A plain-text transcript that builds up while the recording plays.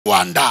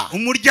wanda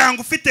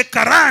umuryango ufite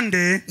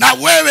karande na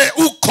wewe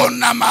uko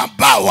na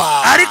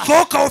mabawa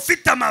ariko ukaba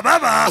ufite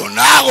amababa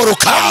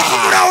unaguruka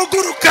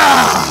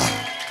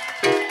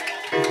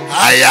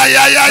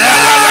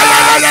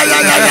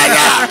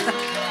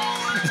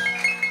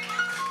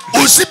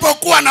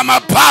usipokuwa na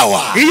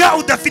mabawa iyo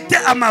udafite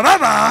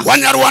amababa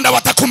Wanyarwanda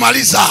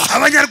watakumaliza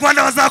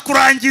abanyarwanda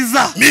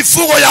bazakurangiza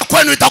mifugo ya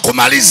kwenu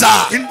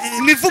itakumaliza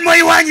imivumo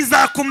yiwanyu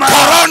izakumara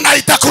corona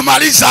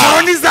itakumaliza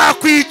corona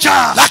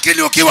izakwica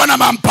lakini ukiwa na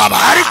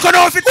mambaba ariko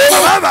nawe ufite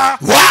amababa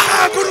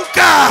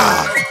waguruka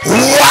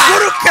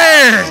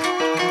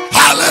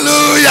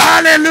haleluya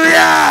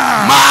haleluya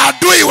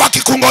maadui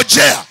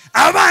wakikungojea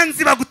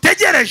abanzi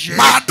bagutegereje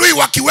maadui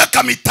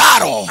wakiweka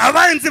mitaro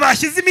abanzi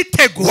bashize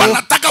imitego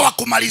wanataka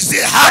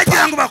wakumalizie hapa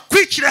bagira ngo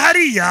bakwicire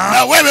hariya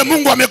na wewe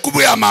Mungu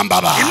amekubuya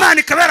mambaba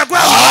Imana ikabera gwa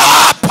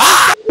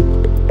hapa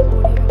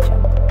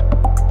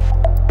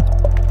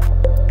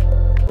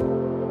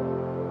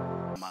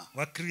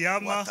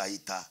wakriyama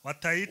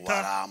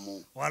wataita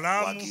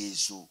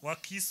walamu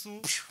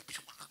wakisu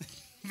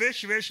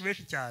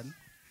beshi cyane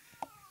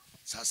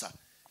sasa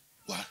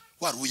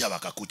waruya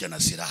bakakuja na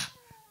silaha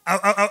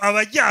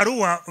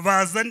abajyaruwa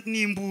baza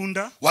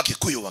n'imbunda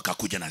wakikuyu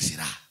wakakuja na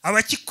silaha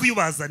abakikuyu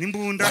baza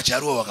n'imbunda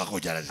wajaruwa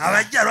wakakuja na silaha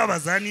abajyaruwa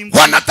baza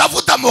n'imbunda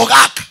wanatafuta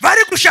Mogaka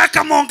bari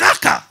gushaka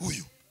Mogaka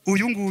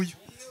uyu nguyu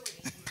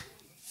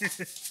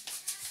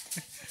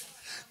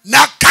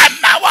na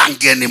kama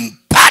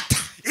wangenimpata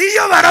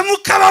iyo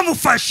baramuka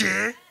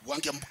bamufashe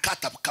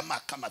wangemkata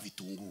kama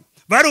vitunguru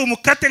bari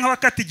umukate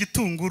nk'abakata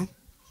igitunguru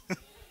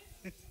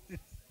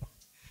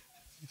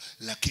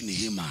lakini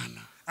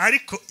Imana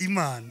ariko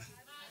Imana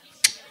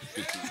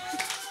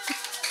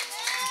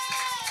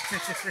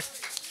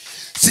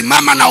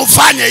simama na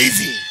ufanye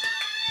hivi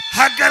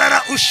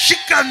hagarara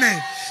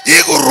ushikame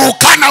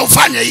iguruka na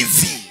ufanye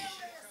hivi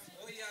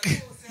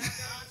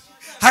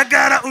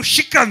hagarara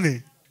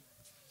ushikame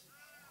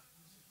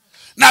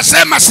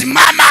nasema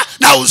simama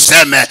na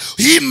useme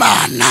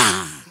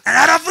Imana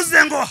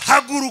aravuze ngo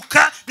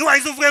haguruka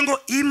niwahize uvuge ngo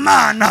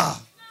Imana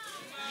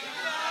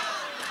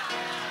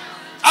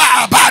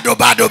bado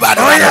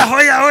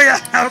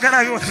oya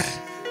ntabwo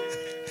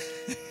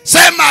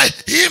sema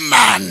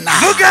Imana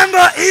vuga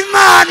ngo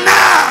Imana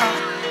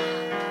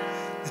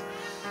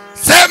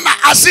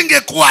sema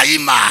asingekuwa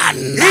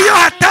Imana iyo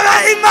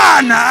hataba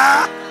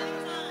Imana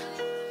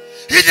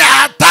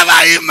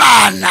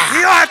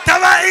iyo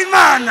hataba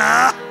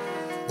Imana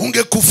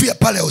ungekufia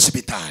pale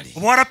hospitali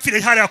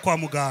warapfire hariya kwa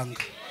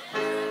muganga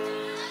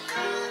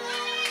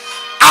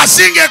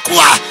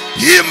asingekuwa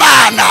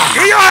Imana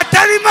iyo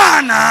hataba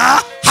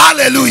Imana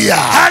haleluya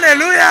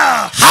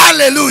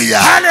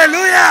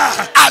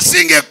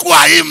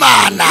asingekuwa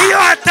Imana iyo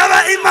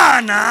hataba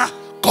Imana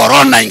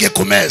corona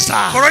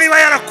ingekumeza corona iba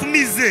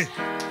yarakumize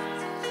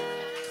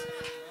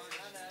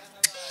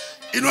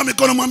inua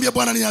mikono mwambie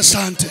Bwana ni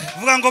asante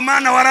vuga ngo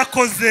Mana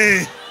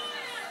warakoze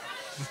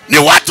ni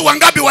watu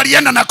wangapi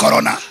walienda na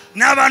corona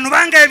na abantu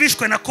bangaye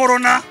bishwe na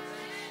corona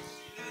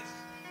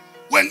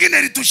wengine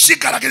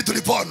ilitushika lakini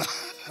tulipona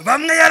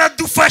bamwe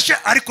yaradufashe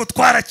ariko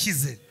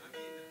twarakize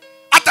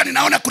hata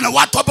ninaona kuna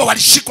watu hapa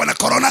walishikwa na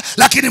corona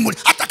lakini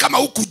hata kama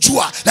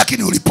hukujua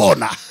lakini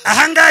ulipona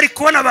ahangari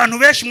kubona abantu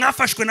benshi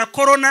mwafashwe na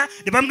corona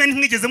ni bamwe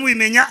ntimwigeze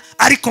mubimenya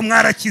ariko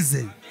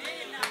mwarakize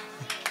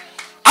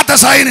hata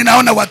sasa hivi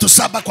ninaona watu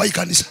 7 kwa hii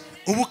kanisa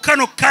ubu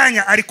kano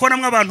kanya ariko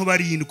namwe abantu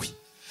 7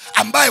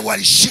 ambaye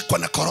walishikwa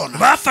na corona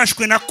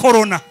bafashwe na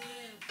corona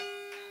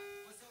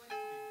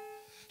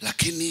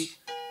lakini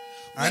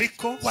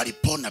ariko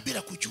walipona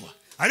bila kujua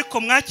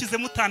ariko mwakize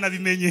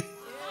mutanabimenye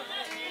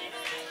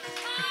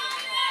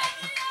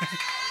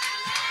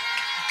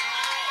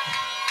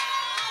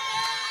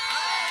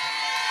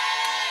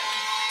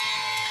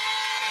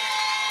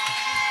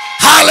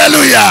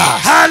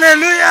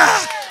haleluya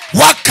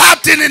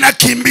wakati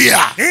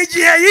ninakimbia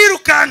igihe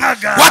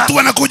yirukankaga watu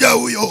wanakuja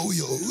huyo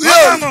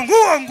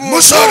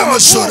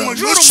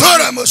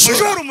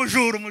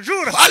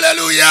mujura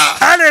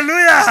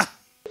haleluya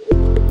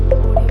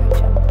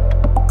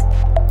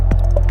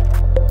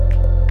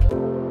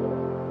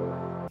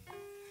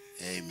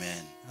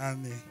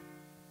amen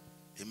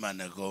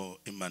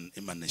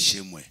Imana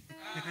shimwe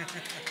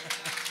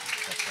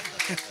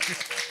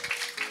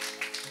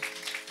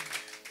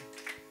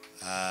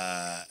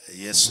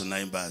Yesu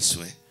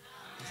naimbaswe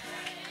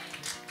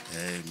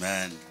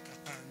amen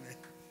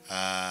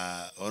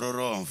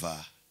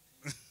ororomva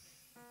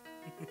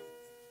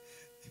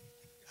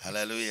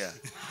haleluya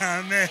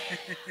amen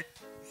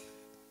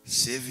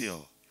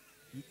sivyo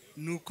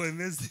nuko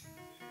imeze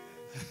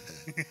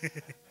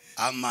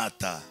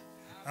amata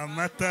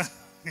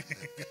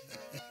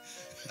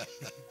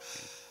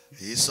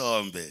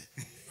isombe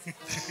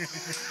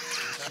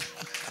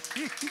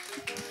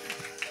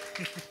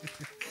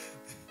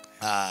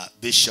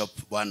Bishop,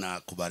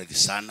 Bwana kubariki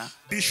sana.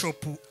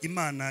 Bishop,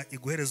 Imana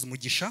iguhereza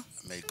umugisha.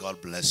 May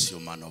God bless you,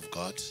 man of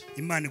God.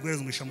 Imana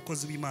iguhereza umugisha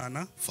mukozi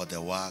w'Imana. For the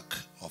work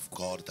of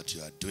God that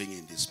you are doing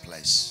in this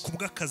place.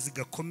 Kubw'akazi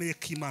gakomeye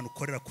k'Imana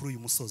ukorera kuri uyu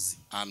musozi.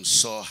 I'm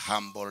so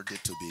humbled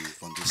to be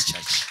on this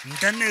church.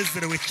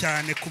 Ndanezerewe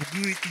cyane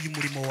kubw'uyu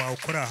murimo wawe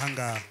ukora aha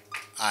ngaha.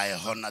 I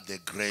honor the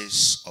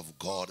grace of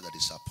God that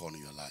is upon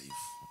your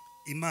life.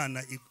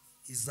 Imana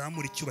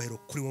izamura icyubahiro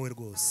kuri wowe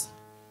rwose.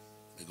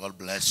 May God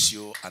bless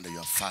you and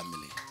your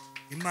family.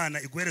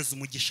 Imana iguhereza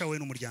umugisha we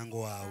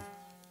n'umuryango wawe.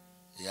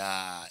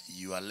 Yeah,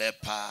 your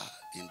labor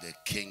in the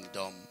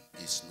kingdom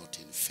is not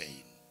in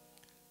vain.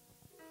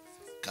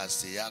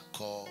 Kazi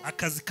yako,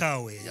 akazi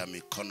kawe ya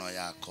mikono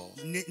yako,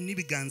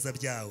 n'ibiganza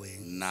byawe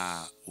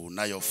na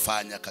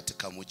unayofanya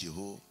katika mji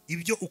huu,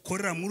 ibyo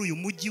ukorera muri uyu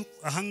mujyi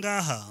aha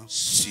ngaha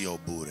sio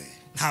bure.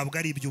 Ntabwo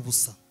ari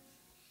iby'ubusa.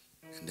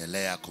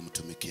 Endelea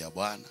kumtumikia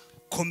Bwana.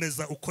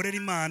 Komeza ukorera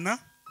Imana.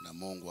 Na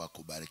Mungu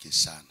akubariki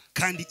sana.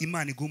 Kandi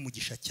Imana iguha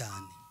umugisha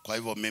cyane. Kwa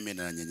hivyo mimi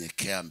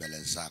ninanyenyekea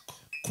mbele zako.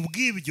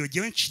 Kubw'ibyo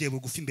jyewe nciriye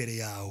bugufi imbere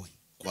yawe.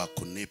 Kwa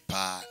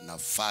kunipa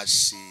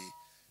nafasi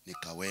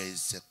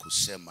nikaweze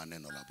kusema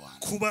neno la Bwana.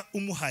 Kuba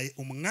umuhaye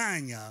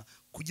umwanya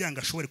kugira ngo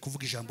ashobore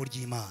kuvuga ijambo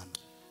ry'Imana.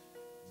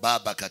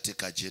 Baba,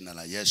 katika jina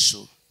la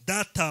Yesu.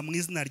 Data, mu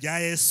izina rya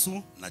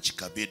Yesu,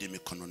 nachikabidhi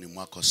mikononi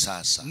mwako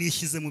sasa.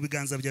 Nishyize mu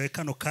biganza byawe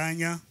kano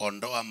kanya.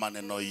 Ondoa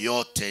maneno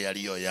yote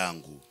yaliyo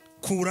yangu.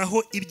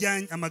 Kuraho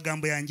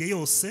amagambo yanjye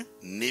yose.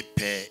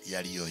 Nipe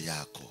yaliyo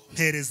yako.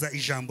 Mpereza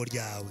ijambo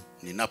ryawe.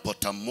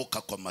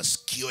 Ninapotamuka kwa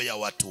masikio ya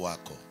watu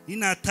wako,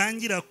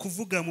 ninatangira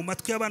kuvuga mu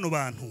matwi y'abano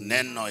bantu,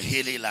 neno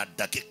hili la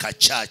dakika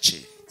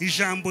chache,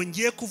 ijambo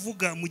ngiye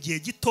kuvuga mu gihe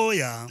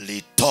gitoya,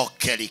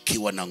 litoke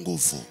likiwa na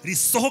nguvu,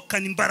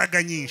 risohokane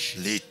imbaraga nyinshi,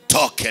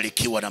 litoke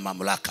likiwa na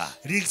mamlaka,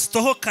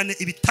 risohokane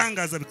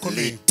ibitangaza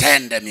bikomeye,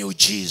 litende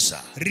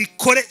miujiza,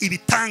 rikore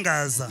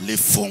ibitangaza,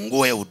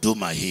 lifungue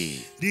huduma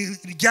hii,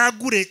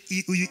 ryagure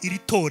iri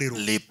torero,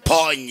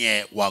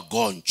 liponye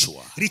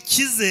wagonjwa,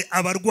 rikize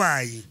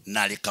abarwayi,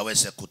 na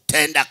likaweze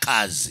kutenda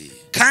kazi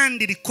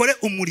kandi rikore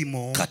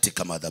umurimo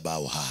katika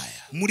madhabahu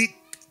haya. Muri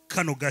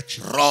kano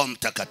gace, Roho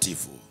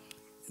Mtakatifu,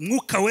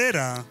 Mwuka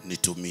wera,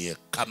 nitumie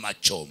kama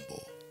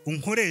chombo,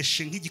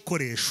 unkoreshe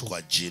nk'igikoresho.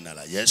 Kwa jina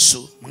la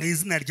Yesu, mu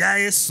izina rya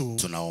Yesu,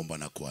 tunaomba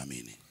na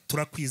kuamini.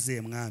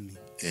 Turakwizeye mwami.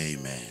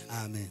 Amen.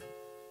 Amen.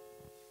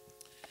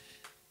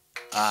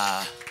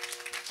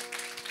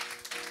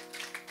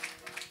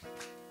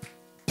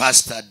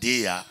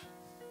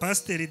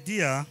 Pastor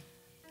Dia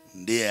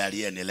ndiye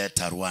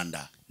aliyenileta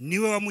Rwanda.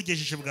 Niwe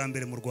wamugejeje bwa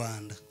mbere mu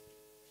Rwanda.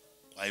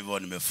 Kwa hivyo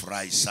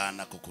nimefurahi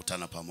sana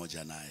kukutana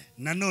pamoja naye.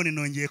 Nanone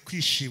nongeye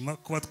kwishima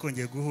kuba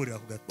twongeye guhurira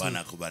ku gato. Bwana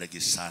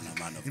akubariki sana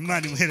mana.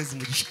 Imana imuhereze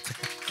umugisha.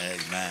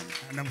 Amen.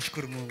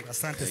 Namshukuru Mungu.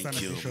 Asante sana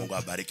Bishop. Mungu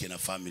abariki na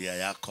familia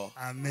yako.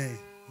 Amen.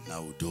 Na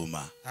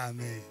huduma.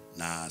 Amen.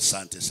 Na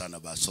asante sana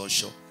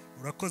Basosho.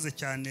 Urakoze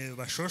cyane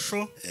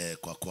Bashosho.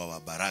 Kwa kuwa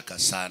wabaraka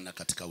sana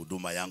katika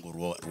huduma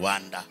yangu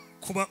Rwanda.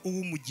 Kuba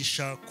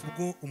uwumugisha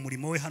kubwo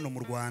umurimo we hano mu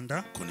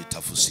Rwanda.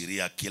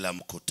 Kunitafsiria kila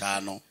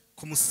mkutano.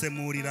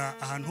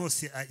 Kumusemurira ahantu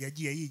hose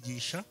yagiye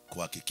yigisha.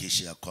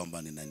 Kuhakikisha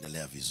kwamba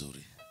ninaendelea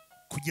vizuri.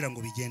 Kugira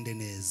ngo bigende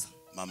neza.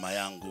 Mama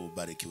yangu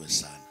barikiwe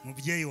sana.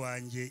 Mubyeyi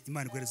wanjye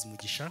Imana iguhereze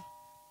umugisha.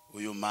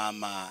 Uyu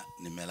mama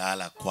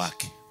nimelala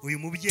kwake. Uyu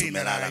mubyeyi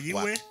naraye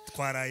iwe,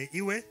 twaraye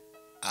iwe.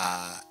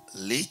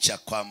 Licha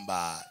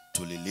kwamba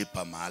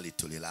tulilipa mahali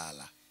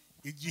tulilala.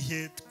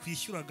 Igihe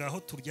twishyuraga aho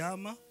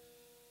turyama.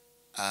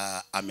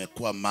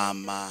 Amekuwa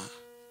mama,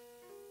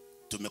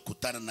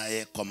 tumekutana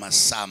naye kwa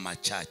masaa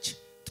machache.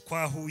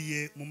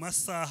 Twahuye mu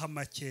masaha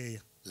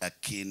makeya.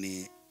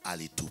 Lakini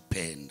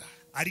alitupenda.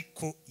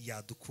 Ariko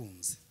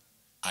yadukunze.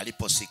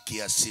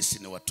 Aliposikia sisi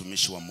ni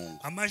watumishi wa Mungu,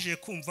 amaje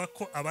kumva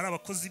ko abari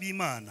abakozi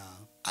b'Imana,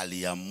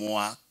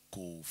 aliamua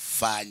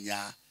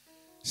kufanya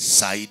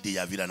zaidi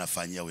ya vile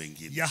anafanyia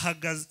wengine.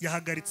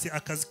 Yahagaritse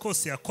akazi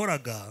kose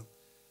yakoraga.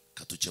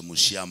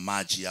 Katuchemushia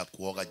maji ya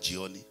kuoga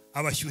jioni.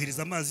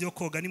 Abashyuhiriza amazi yo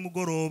koga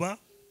nimugoroba.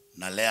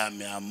 Na leo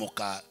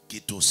ameamuka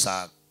kitu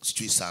saa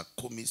 10,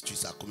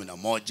 saa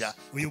 11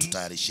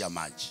 kututayarishia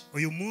maji.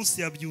 Uyu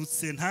munsi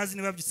yabyutse ntazi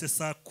niba yabyutse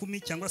saa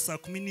 10 cyangwa saa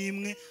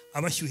 11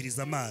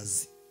 abashyuhiriza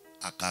amazi.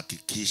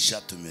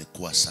 Akahakikisha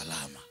tumekuwa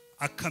salama.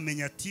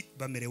 Akamenya ati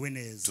bamerewe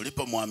neza.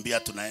 Tulipomwambia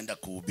tunaenda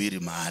kuhubiri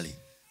mahali,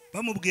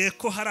 bamubwiye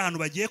ko hari ahantu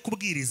bagiye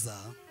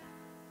kubwiriza,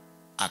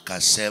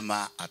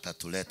 akasema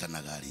atatuleta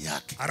na gari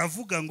yake.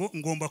 Aravuga ngo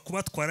ngomba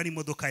kubatwara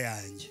n'imodoka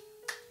yanjye.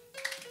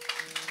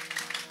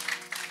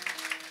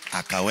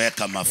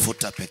 Akaweka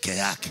mafuta peke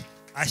yake.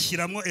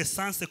 Ashyiramo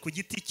essence ku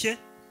giti cye.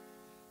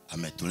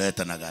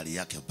 Ametuleta na gari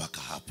yake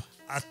mpaka hapa.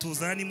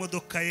 Atuzana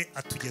n'imodoka ye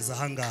atugeza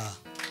ahangaha.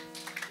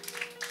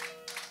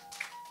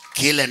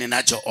 Kile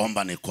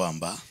ninachoomba ni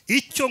kwamba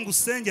icyo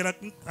ngusengera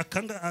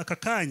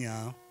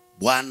akakanya,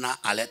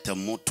 Bwana alete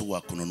mtu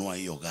wa kununua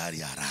hiyo gari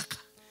haraka.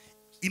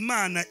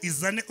 Imana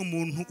izane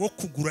umuntu wo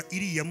kugura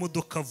iriya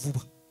modoka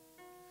vuba.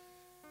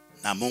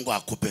 na Mungu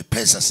akupe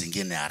pesa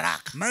zingine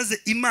haraka.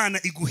 Maze Imana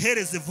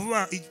iguhereze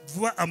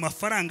vuba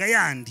amafaranga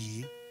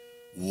yandi,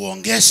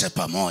 uongeze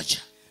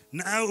pamoja,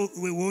 na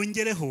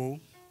wongereho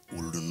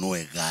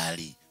ununue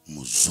gari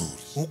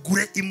mzuri,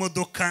 ugure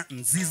imodoka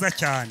nziza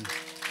cyane.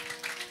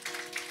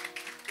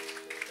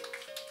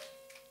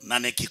 Na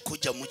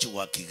nikikuja mji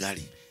wa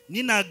Kigali,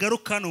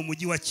 ninagaruka no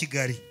mujyi wa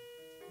Kigali,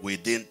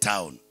 within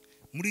town,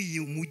 muri iyi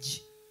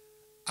mujyi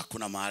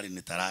hakuna mahali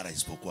nitarara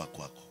isipokuwa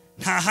kwako.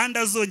 nta handi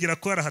azongera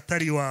kora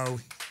hatari wawe.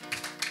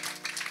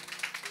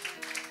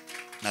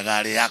 Na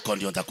gari yako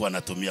ndio nitakuwa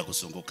natumia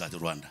kuzunguka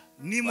Rwanda.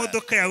 Ni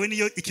modoka yawe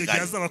niyo icyo gihe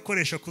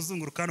azabakoresha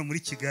kuzunguruka no muri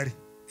Kigali.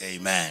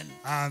 Amen.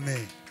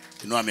 Amen.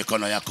 Inua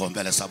mikono yako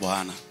mbele za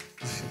Bwana.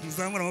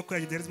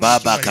 Baba,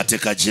 Baba,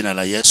 katika jina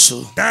la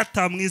Yesu,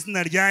 data mu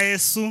izina rya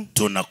Yesu,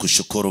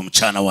 tunakushukuru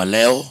mchana wa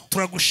leo.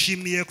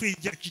 Turagushimiye kuri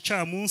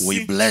gicamunsi. We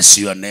bless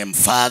your name,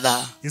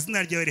 Father.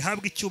 Izina ryawe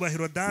rihabwe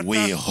icyubahiro data.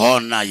 We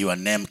honor your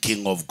name,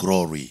 King of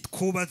glory.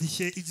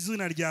 Kubahishye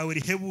izina ryawe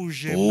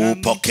rihebuje.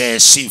 Upokee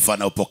sifa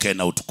na upokee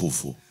na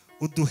utukufu.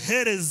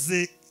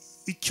 Uduhereze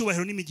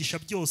icyubahiro n'imigisha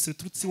byose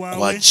biturutse wawe.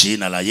 Kwa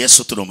jina la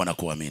Yesu tunaomba na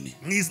kuamini.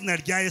 Mu izina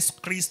rya Yesu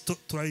Kristo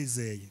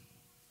turizeye.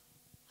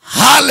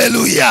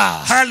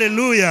 Hallelujah.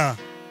 Hallelujah.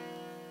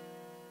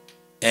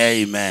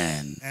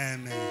 Amen.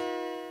 Amen.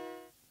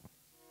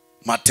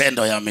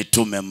 Matendo ya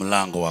Mitume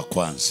mlango wa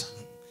kwanza.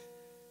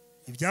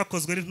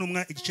 Ibyakozwe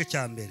n'intumwa igice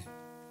cya mbere.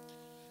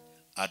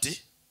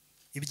 Ati?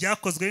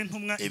 Ibyakozwe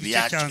n'intumwa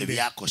igice cya mbere.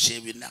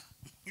 Ibyakoshebina.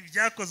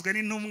 Ibyakozwe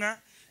n'intumwa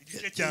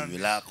igice cya mbere.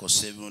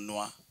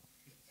 Ibyakoshebinwa.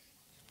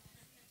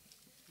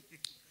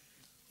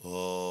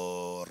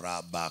 O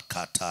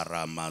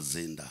rabakatara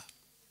mazinda.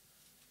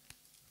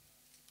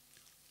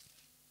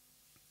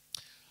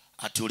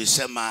 Ati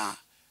ulisema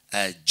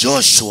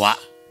Joshua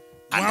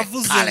na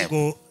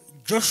Caleb.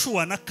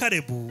 Joshua na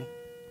Caleb.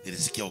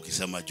 Nilisikia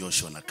ukisema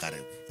Joshua na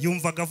Caleb.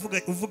 Yumvaga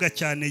uvuga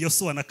cyane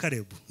Yoshua na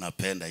Caleb.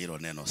 Napenda hilo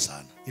neno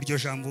sana. Iryo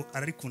jambo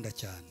ararikunda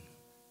cyane.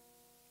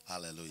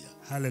 Hallelujah.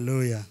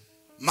 Hallelujah.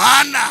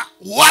 Maana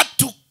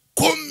watu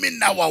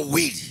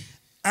 12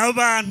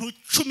 abantu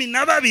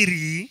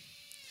 12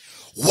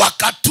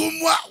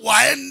 wakatumwa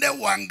waende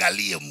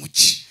waangalie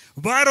mji.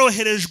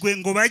 Baroherejwe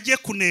ngo bajye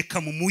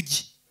kuneka mu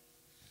mujyi.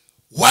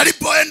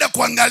 Walipoenda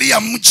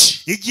kuangalia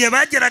mji, igihe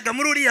bageraga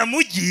muri uriya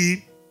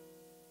mujyi,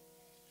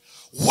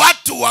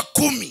 watu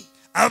 10,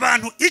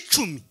 abantu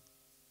 10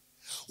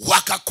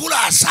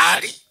 wakakula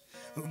asali,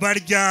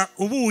 barya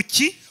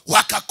ubuki,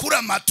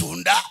 wakakula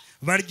matunda,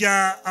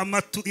 barya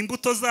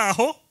imbuto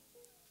zaho,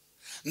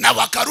 na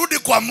wakarudi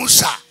kwa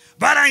Musa.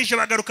 Barangije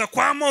bagaruka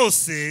kwa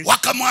Mose,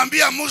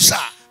 wakamwambia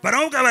Musa,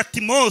 baravuga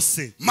bati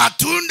Mose,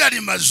 matunda ni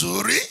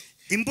mazuri,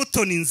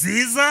 imbuto ni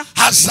nziza,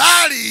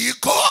 asali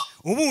iko,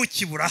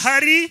 ubuki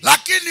burahari,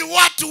 lakini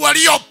watu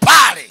walio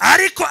pale,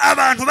 ariko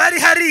abantu bari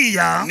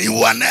hariya ni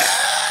wanene,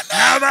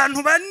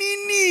 abantu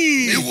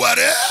banini,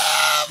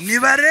 ni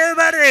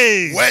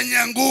barebare,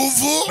 wenye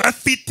nguvu,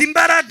 bafite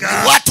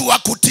imbaraga, ni watu wa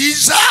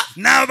kutiza,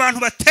 na abantu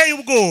bateye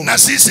ubwoba, na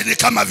sisi ni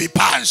kama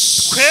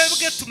vipansi.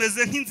 Twebwe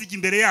tumeze nk'inzige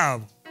imbere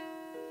yabo.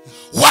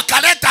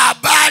 Wakaleta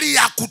habari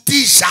ya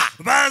kutisha,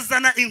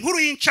 bazana inkuru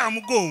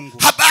y'incamugongo,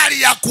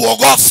 habari ya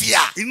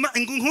kuogofya,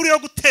 inkuru yo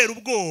gutera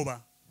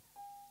ubwoba.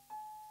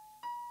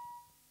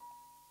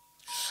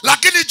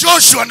 Lakini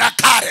Joshua na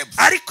Caleb,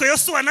 ariko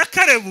Yoshua na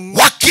Caleb,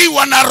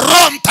 wakiwa na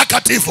Roho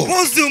Mtakatifu,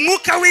 buzuye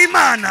umwuka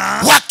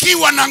w'Imana,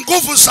 wakiwa na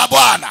nguvu za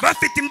Bwana,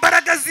 bafite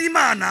imbaraga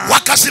z'Imana,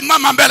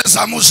 wakasimama mbele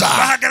za Musa,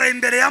 bahagarara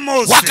imbere ya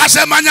Mose,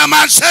 wakasema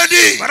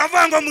nyamazeni,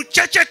 baravuga ngo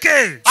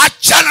muceceke,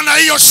 achana na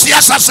hiyo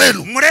siasa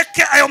zenu,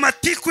 mureke ayo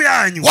matiku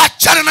yanyu,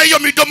 wachana na hiyo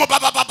midomo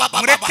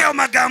mureke ayo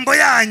magambo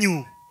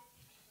yanyu.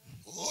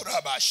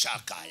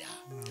 Urabashakaya.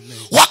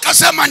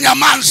 Wakasema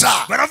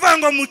nyamanza, baravuga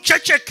ngo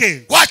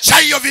muceceke, wacha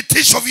hiyo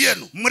vitisho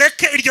vyenu,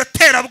 mureke iryo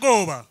tera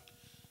bwoba.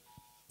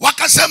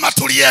 Wakasema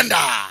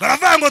tulienda,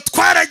 baravuga ngo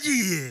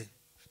twaragiye,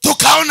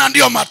 tukaona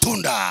ndio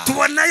matunda,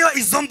 tubonayo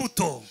izo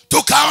mbuto,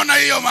 tukaona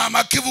hiyo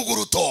mama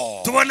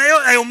kivuguruto,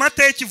 tubonayo ayo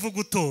mata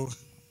y'ikivuguto,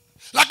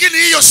 lakini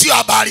hiyo sio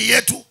habari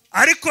yetu.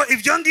 Ariko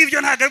ibyo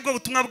ngibyo ntago aribwo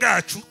butumwa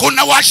bwacu.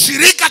 Kuna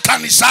washirika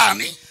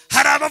kanisani,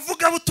 hari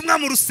abavuga butumwa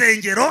mu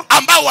rusengero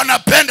ambao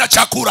wanapenda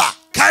chakula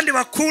kandi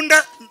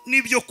bakunda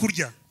n'ibyo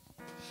kurya,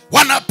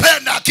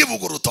 wanapenda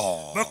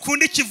kivuguruto,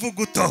 bakunda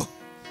ikivuguto.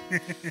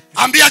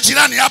 Ambia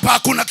jirani hapa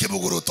hakuna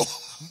kivuguruto.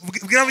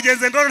 Bwira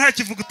mugenzi ngo nta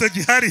kivuguto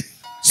gihari.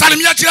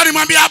 Salimia jirani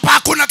mwambie hapa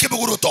hakuna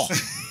kivuguruto.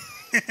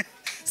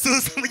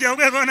 Susa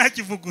mugenzi ngo nta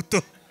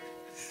kivuguto.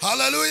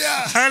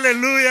 Hallelujah.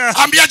 Hallelujah.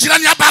 Ambia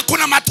jirani hapa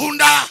hakuna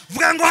matunda.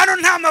 Vuga ngo hano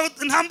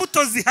nta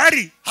mbuto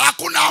zihari.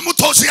 Hakuna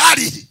mbuto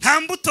zihari.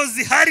 Nta mbuto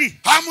zihari.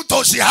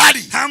 Mbuto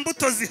zihari. Nta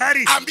mbuto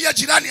zihari. Ambia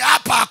jirani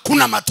hapa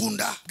hakuna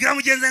matunda. Bwira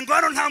mugenzi ngo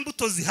hano nta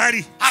mbuto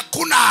zihari.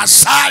 Hakuna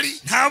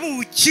asali. Nta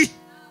buki.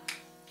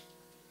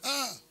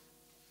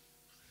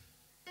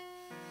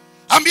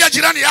 Ambia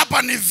jirani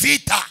hapa ni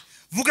vita.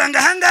 Vuga ngo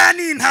hanga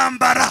ni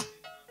intambara.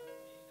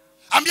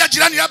 Ambia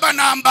jirani hapa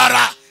na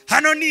ambara.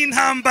 Hano ni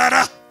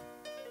intambara.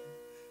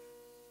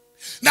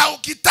 Na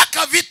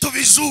ukitaka vitu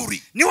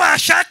vizuri, ni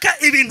washaka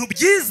ibintu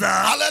byiza,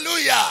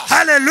 haleluya,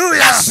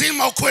 haleluya,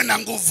 lazima ukuwe na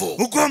nguvu.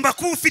 ugomba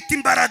kuba ufite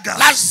imbaraga,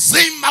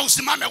 Lazima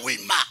usimame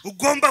wima.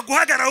 ugomba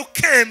guhagarara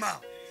ukema.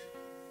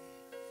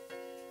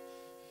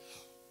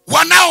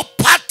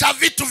 Wanaopata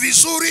vitu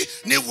vizuri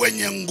ni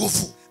wenye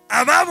nguvu.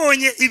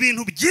 Ababonye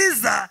ibintu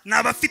byiza ni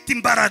abafite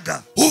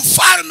imbaraga.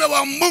 Ufalme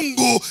wa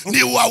Mungu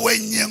ni wa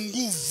wenye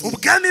nguvu.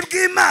 Ubwami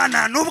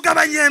bw'Imana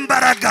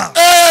n'ubw'abanyembaraga.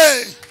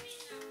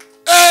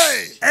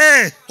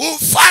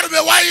 Ufalme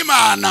wa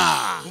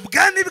Imana,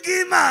 ubwami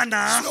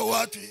bw'Imana sio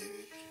watu.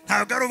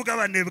 ntabwo ari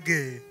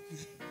ubw'abanebwe.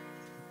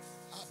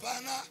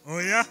 Hapana.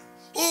 Oya.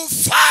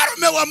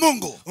 Ufalme wa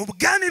Mungu,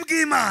 ubwami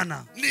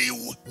bw'Imana ni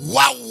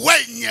wa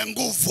wenye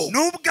nguvu.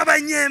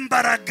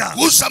 n'ubw'abanyembaraga.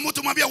 Gusa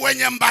mtu mwambie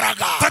wenye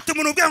mbaraga. Fata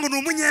umuntu ubwira ngo ni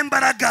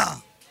umunyembaraga.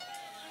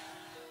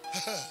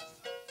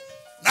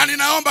 Na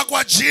ninaomba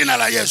kwa jina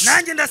la Yesu,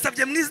 nanjye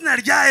ndasabye mu izina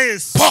rya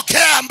Yesu,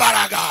 pokea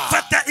mbaraga.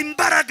 fata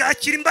imbaraga,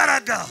 akira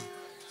imbaraga.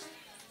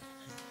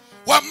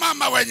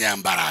 Wamama wenye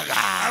mbaraga,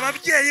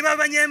 ababyeyi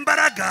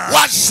b'abanyembaraga,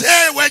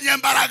 wazee wenye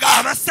mbaraga,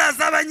 abasaza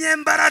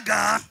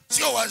b'abanyembaraga.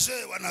 sio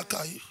wazee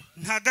wanakaa hivi,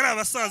 ntabwo ari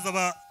abasaza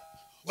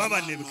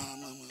b'abanebwe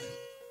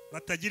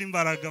batagira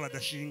imbaraga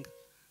badashinga.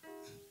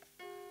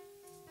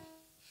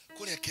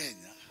 kule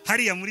Kenya,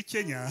 hariya muri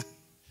Kenya,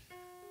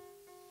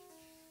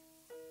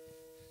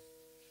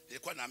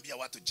 nilikuwa naambia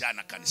watu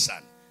jana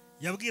kanisani,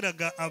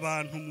 yabwiraga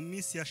abantu mu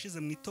minsi yashize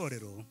mu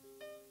itorero,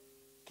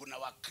 kuna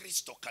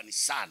wakristo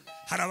kanisani,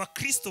 hari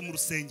abakristo mu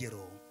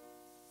rusengero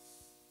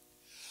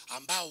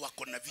ambao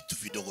wako na vitu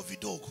vidogo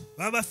vidogo,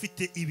 baba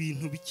bafite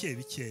ibintu bike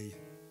bikeya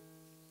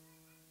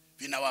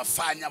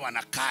vinawafanya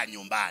wanakaa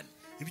nyumbani.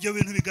 ibyo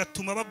bintu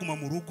bigatuma baguma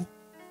mu rugo,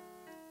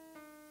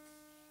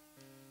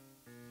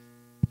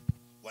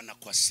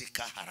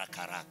 wanakwasika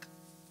haraka haraka,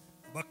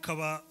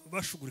 bakaba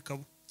bashugurika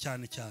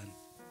cyane cyane.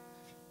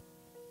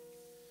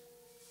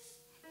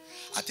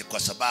 ati kwa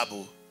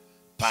sababu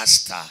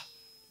pastor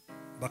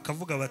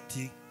bakavuga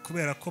bati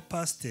kubera ko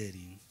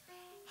pasteri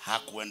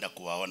hakuenda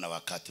kuwaona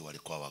wakati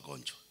walikuwa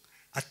wagonjwa,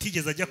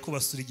 atigeze ajya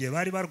kubasura igihe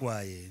bari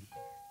barwaye.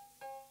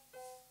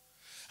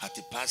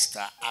 ati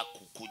pastor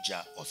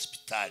akukuja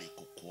hospitali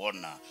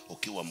kukuona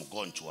ukiwa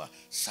mgonjwa,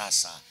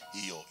 sasa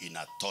hiyo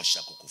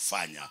inatosha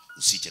kukufanya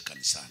usije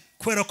kanisani.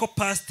 kubera ko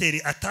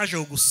pasteri ataje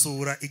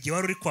kugusura igihe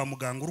wari uri kwa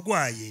muganga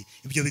urwaye,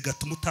 ibyo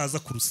bigatuma utaza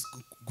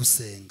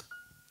gusenga.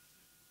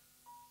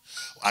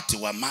 ati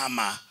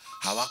wamama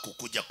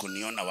hawakukuja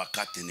kuniona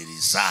wakati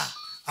nilizaa,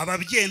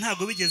 ababyeyi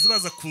ntago bigeze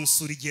baza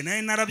kunsura igihe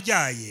nari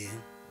narabyaye.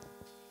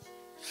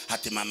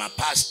 ati mama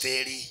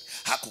pasteri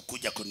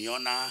hakukuja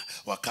kuniona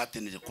wakati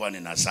nilikuwa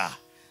ninazaa.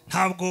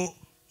 ntabwo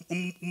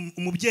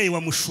umubyeyi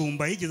wa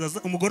mushumba yigeze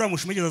umugore wa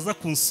mushumba yigeze aza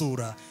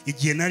kunsura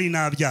igihe nari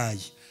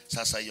nabyaye.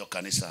 Sasa hiyo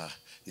kanisa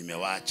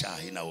nimewacha,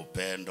 haina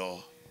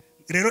upendo.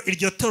 rero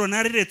iryo toro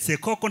nariretse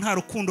koko nta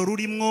rukundo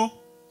rurimwo.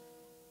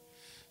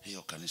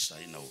 Hiyo kanisa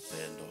haina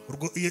upendo.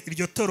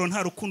 iryo toro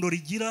nta rukundo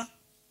rigira.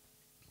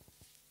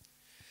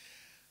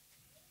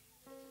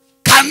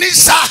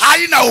 Kanisa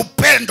haina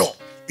upendo.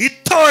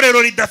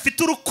 Itorero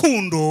ridafite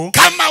urukundo.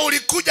 Kama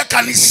ulikuja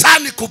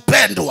kanisani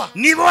kupendwa,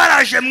 niba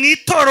waraje mu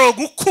itorero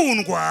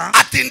gukundwa,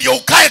 ati ndio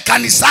ukae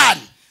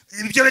kanisani,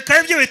 ibyo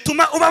bikaye byo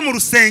bituma uba mu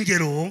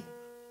rusengero,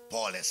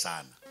 pole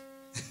sana.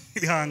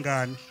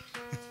 ihangane.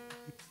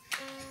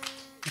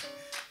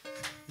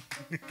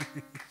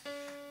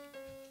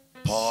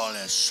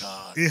 Pole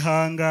sana.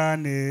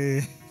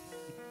 ihangane.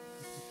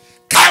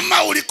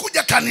 Kama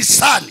ulikuja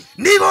kanisani,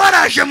 niba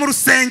waraje mu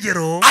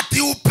rusengero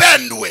ati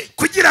upendwe,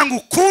 kugira ngo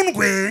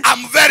ukundwe,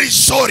 I'm very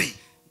sorry,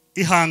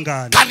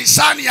 ihangane.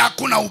 kanisani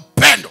hakuna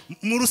upendo.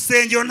 mu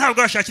rusengero ntabwo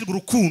bashakirwa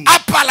urukundo.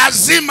 Hapa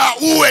lazima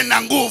uwe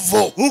na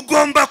nguvu.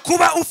 ugomba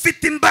kuba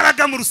ufite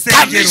imbaraga mu rusengero.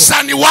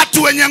 Kanisa ni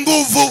watu wenye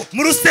nguvu.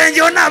 mu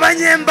rusengero ni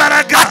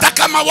abanyembaraga. Hata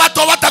kama watu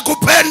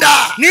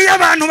watakupenda,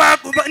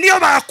 niyo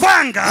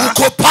bakwanga,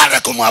 uko pale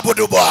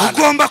kumwabudu Bwana.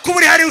 ugomba kuba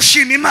uri hari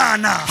ushima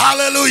Imana.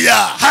 Haleluya.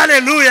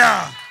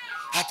 Haleluya.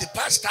 Ati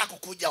pastor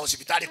kukuja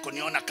hospitali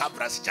kuniona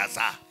kabla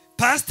sijazaa.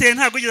 Pastor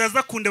ntabwo yigeze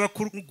aza kundeba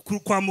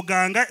kwa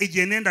muganga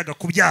igihe nendaga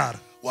kubyara.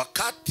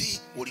 Wakati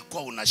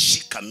ulikuwa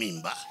unashika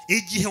mimba,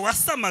 igihe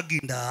wasamaga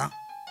inda,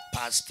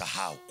 pastor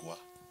hakuwa.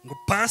 ngo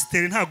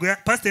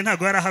pastor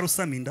ntabwo yari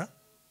aharusama inda.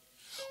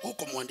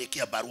 Huko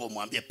muandikia barua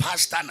mwambie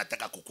pastor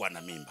anataka kukua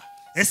na mimba.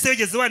 ese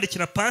wigeze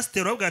wandikira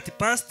pastor uvuga ati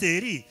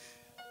pastor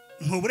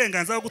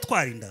ntuburenganzira bwo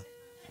gutwara inda?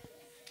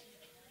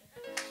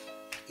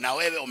 Na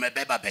wewe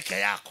umebeba peke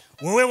yako.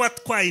 wowe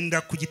watwaye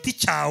inda ku giti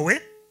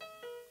cyawe,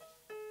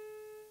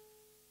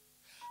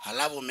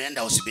 halafu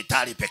umeenda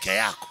hospitali peke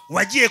yako.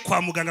 wagiye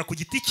kwa muganga ku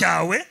giti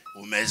cyawe,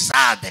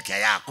 umezaa peke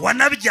yako.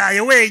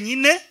 wanabyaye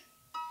wenyine.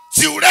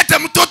 Si ulete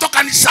mtoto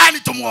kanisani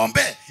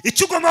tumuombe.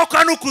 icyo ugomba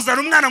gukora ni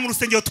ukuzana umwana mu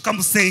rusengero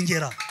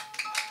tukamusengera.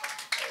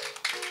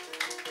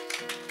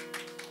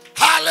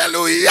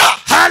 Haleluya.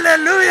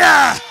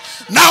 Haleluya.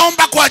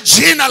 Naomba kwa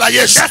jina la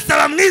Yesu,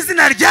 ndasaba mu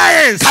izina rya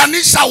Yesu,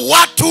 kanisa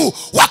watu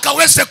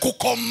wakaweze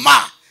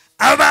kukoma.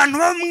 abantu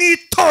bo mu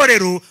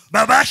itorero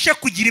babashe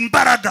kugira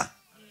imbaraga.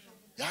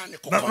 yani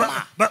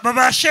kukoma,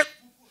 babashe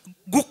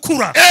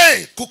gukura,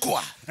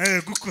 kukua,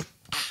 gukura,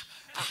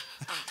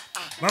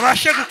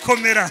 babashe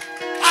gukomera.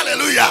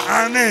 Hallelujah,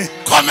 amen.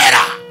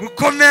 Komera,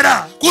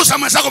 gukomera. Gusa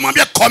mwenzako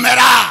mwambie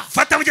komera.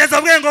 Fata mugenzi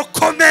wawe ngo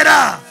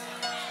komera.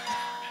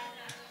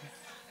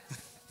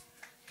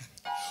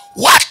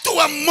 Watu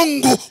wa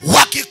Mungu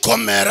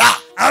wakikomera,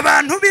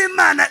 abantu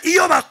b'Imana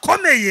iyo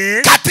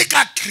bakomeye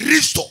katika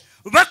Kristo,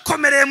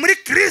 bakomereye muri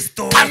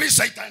Kristo,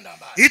 kanisa itaenda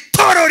mbali,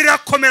 itorero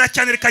rirakomera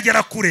cyane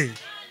rikagera kure.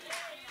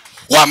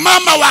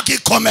 Wamama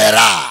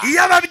wakikomera,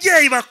 iyo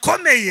ababyeyi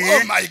bakomeye,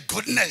 oh my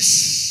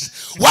goodness,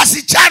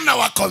 wasichana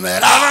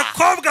wakomera,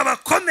 abakobwa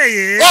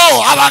bakomeye,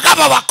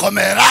 abagabo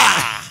bakomera,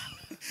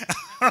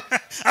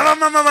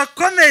 abamama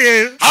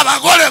bakomeye,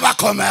 abagore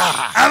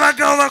bakomera,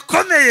 abagabo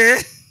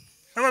bakomeye,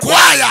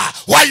 kwaya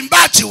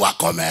waimbaji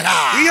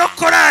wakomera. iyo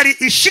korari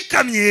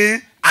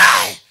ishikamye,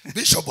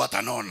 Bishop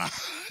watanona,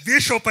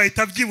 Bishop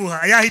ahita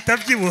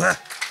abyibuha,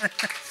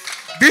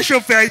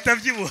 Bishop ahita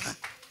abyibuha.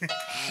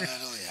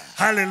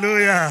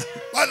 Hallelujah.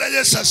 Bwana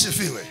Yesu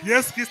asifiwe.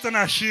 Yesu Kristo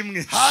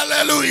nashimwe.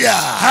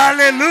 Hallelujah.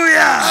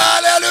 Hallelujah.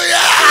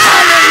 Hallelujah.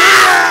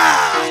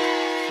 Hallelujah.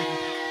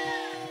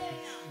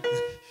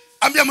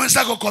 Ambia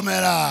mwenzako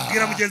komera.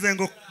 Gira mugeze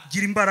ngo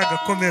gira imbaraga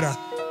komera.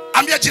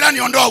 Ambia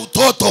jirani ondoa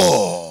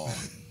utoto.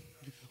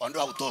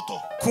 Ondoa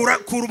utoto. Kura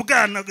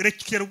ubwana,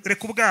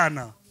 reka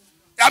ubwana.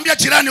 Ambia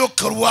jirani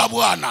okura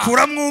bwana.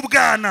 Kuramwe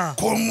ubwana.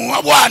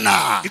 Kumwa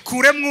bwana.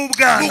 Ikuremwe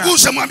ubwana.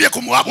 Muguse mwambie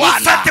kumwa bwana.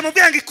 Mufate mu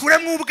bwangi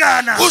ikuremwe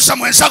ubwana. Gusa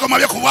mwenzako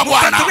mwambie kumwa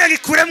bwana. Mufate bwangi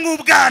ikuremwe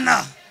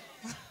ubwana.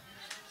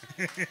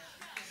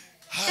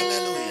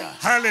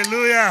 Hallelujah.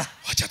 Hallelujah.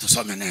 Wacha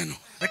tusome neno.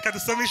 Reka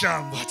dusome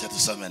ijambo. Wacha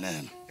tusome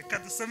neno. Reka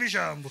dusome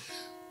ijambo.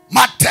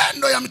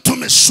 Matendo ya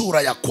Mitume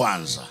sura ya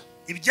kwanza.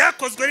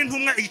 Ibyakozwe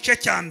n'intumwa igice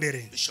cya mbere.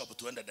 Bishop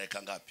tuende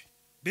dakika ngapi?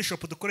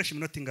 Bishop dukoresha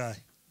iminota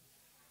ingahe?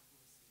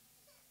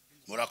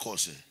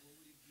 Murakose.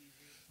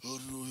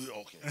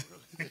 Okay.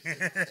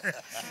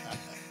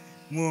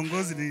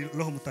 Muongozi ni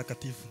Roho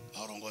Mtakatifu.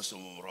 Arongozi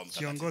Roho Mtakatifu.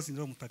 Kiongozi ni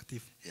Roho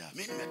Mtakatifu. Yeah,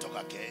 mimi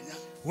nimetoka Kenya.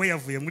 We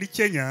yavuye muri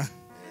Kenya.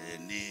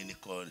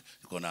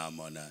 Niko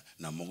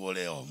na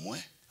mugore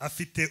omwe.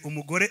 Afite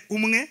umugore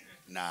umwe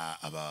na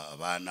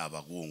abana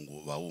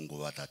bahungu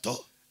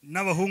batatu.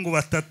 N'abahungu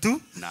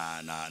batatu.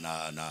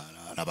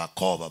 Na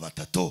bakoba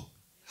batatu.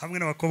 Hamwe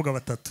n'abakobwa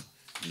batatu.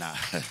 Na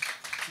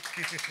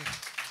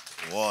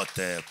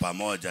wote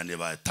pamoja ni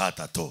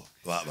batatu.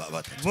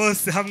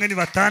 Bose hamwe ni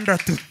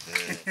batandatu.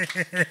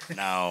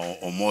 Na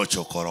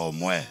omocho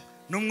koromwe.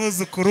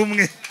 N'umwuzukuru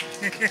umwe.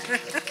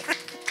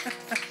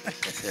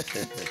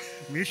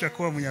 Misha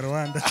kuwa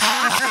Munyarwanda.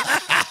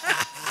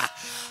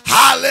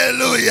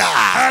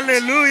 Hallelujah.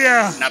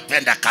 Hallelujah.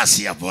 Napenda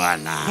kazi ya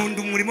Bwana.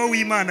 Nkunda umurimo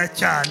w'Imana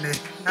cyane.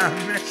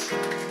 Amen.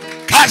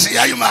 Kazi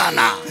ya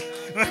Imana.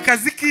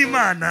 Akazi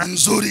k'Imana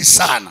nzuri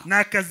sana. Na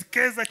akazi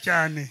keza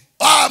cyane.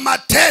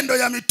 Matendo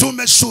ya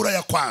Mitume sura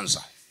ya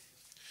kwanza.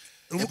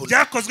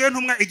 Byakozwe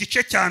n'intumwa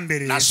igice cya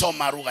mbere.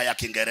 Nasoma lugha ya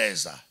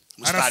Kiingereza.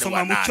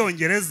 Arasoma mu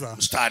Cyongereza.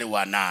 Mstari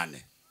wa 8.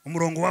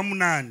 Umurongo wa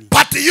 8.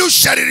 But you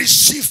shall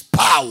receive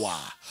power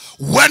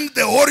when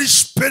the Holy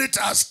Spirit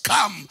has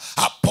come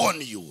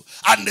upon you,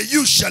 and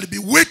you shall be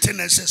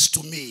witnesses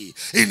to me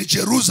in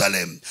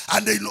Jerusalem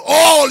and in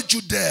all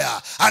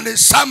Judea and in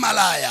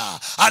Samaria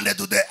and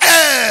to the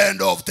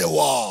end of the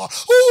world.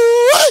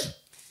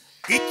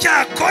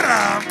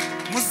 Icyakora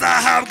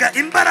muzahabwa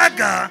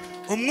imbaraga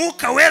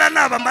umwuka wera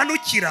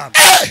nabamanukira,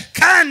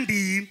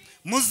 kandi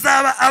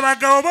muzaba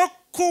abagabo bo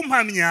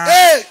kumpamya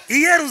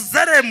i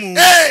Yerusalemu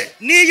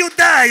ni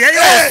Yudaya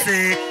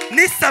yose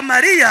ni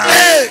Samaria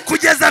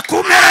kugeza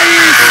ku mpera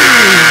y'isi.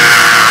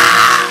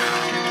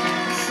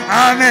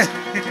 Amen.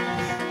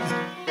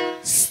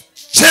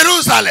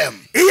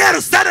 Jerusalem,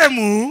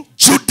 Yerusalemu,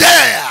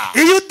 Judea,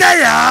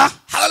 Yudaya,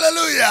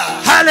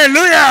 hallelujah,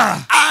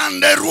 hallelujah,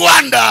 and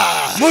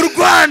Rwanda, mu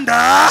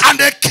Rwanda, and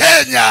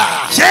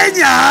Kenya,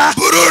 Kenya,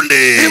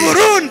 Burundi,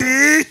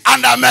 Burundi,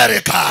 and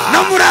America.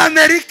 no muri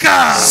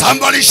Amerika.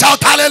 Somebody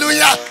shout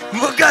hallelujah.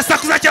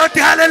 Mugasakuza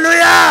cyane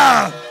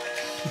hallelujah.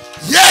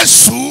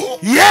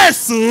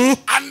 Yesu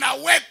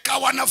anaweka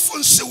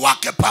wanafunzi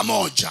wake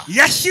pamoja.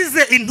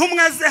 Yashize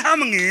intumwa ze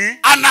hamwe.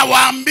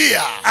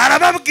 Anawaambia,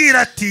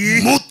 arababwira ati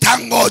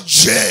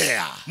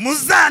mutangojea,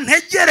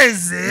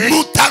 muzantegereze,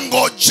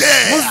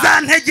 mutangojea,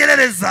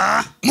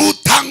 muzantegereza,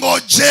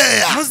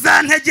 mutangojea,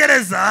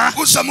 muzantegereza.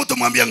 Gusa mtu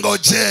mwambie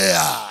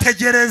ngojea,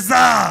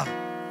 tegereza,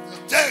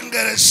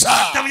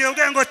 tengereza.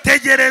 Tamubwira ngo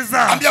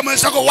tegereza. Ambia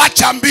mwenzako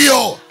wacha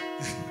mbio.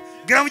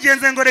 Gira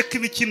mugenze ngo reka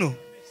imikino.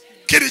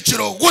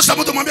 Kibikiro. Gusa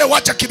mtu mwambie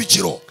wacha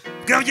kibikiro.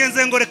 Gira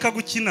mugenze ngo reka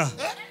gukina.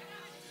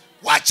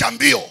 Wacha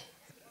mbio.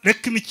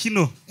 Reka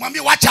imikino.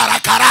 Mwambie wacha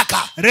haraka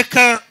haraka.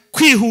 Reka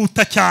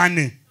kwihuta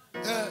cyane.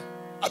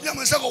 Ambia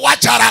mwenzako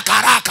wacha haraka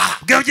haraka.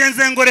 Gira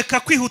mugenze ngo reka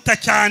kwihuta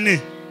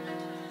cyane.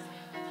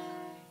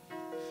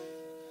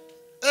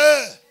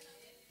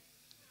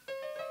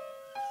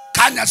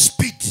 Kanya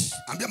speed.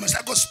 Ambia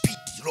mwenzako speed.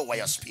 Lower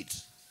your speed.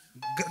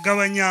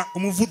 Gabanya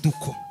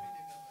umuvuduko.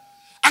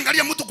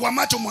 Angalia mtu kwa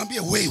macho mwambie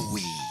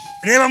wewe.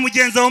 reba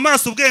mugenzi wawe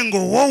maso ubwe ngo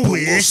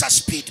wowe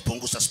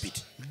punguza speed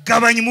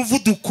gabanya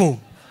umuvuduko.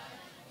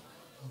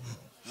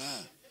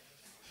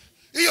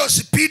 Hiyo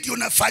speed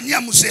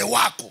unafanyia mzee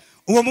wako,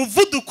 uwo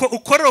muvuduko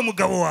ukorera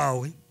umugabo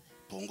wawe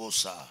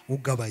punguza,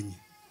 ugabanye.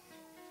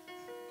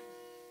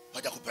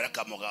 waje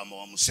kupeleka mugabo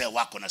wa mzee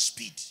wako na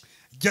speed,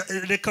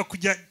 reka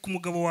kujya ku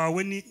mugabo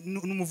wawe ni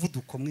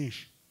n'umuvuduko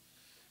mwinshi.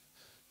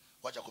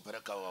 waje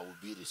kupeleka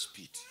wahubiri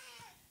speed,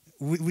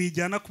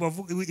 wijyana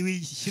kubavuga.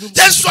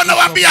 Yesu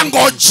anawaambia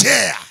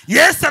ngojea.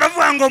 Yesu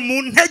aravuga ngo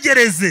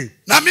muntegereze,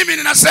 na mimi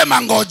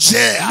ninasema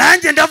ngojea.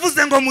 nanjye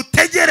ndavuze ngo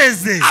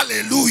mutegereze.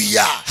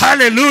 Haleluya,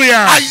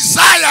 haleluya.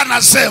 Isaya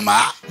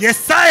anasema,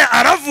 Yesaya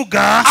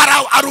aravuga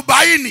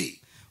 40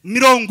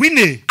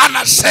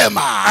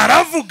 anasema,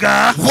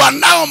 aravuga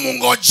wanao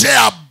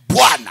mungojea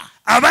Bwana,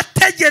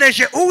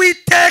 abategereje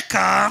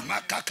Uwiteka.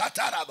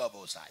 makakatara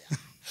babosaya.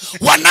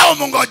 Wanao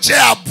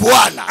mungojea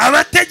Bwana,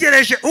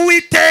 abategereje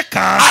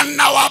Uwiteka,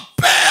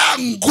 anawapea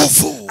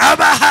nguvu,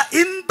 abaha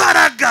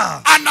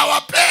imbaraga,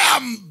 anawapea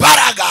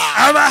mbaraga,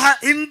 abaha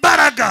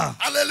imbaraga.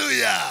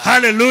 haleluya,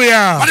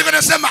 haleluya. Maandiko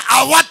yanasema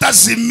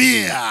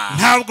hawatazimia,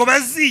 ntabwo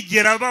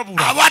bazigera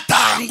babura,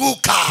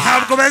 hawataanguka,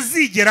 ntabwo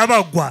bazigera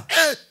bagwa.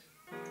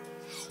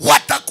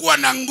 watakuwa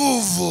na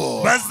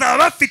nguvu, bazaba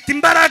bafite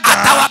imbaraga,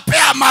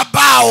 atawapea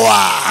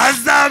mabawa,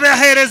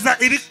 azabahereza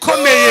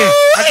ibikomeye,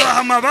 azabaha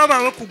amababa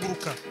yo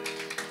kuguruka,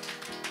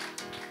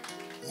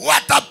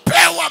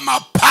 watapewa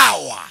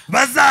mabawa,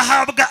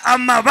 bazahabwa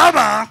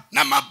amababa,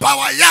 na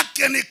mabawa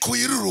yake ni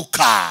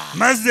kuiruruka,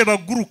 maze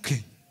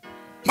baguruke.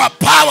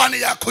 mabawa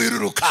ni ya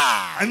kuiruruka,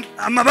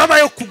 amababa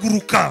yo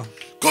kuguruka,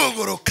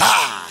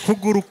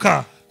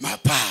 kuguruka,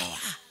 mabawa,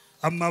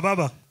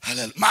 amababa,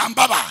 haleluya,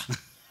 mambaba,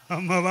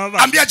 amababa.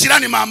 ambia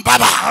jirani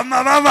mambaba,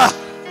 amababa.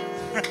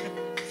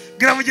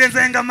 gira mugenzi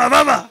wanjye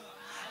amababa.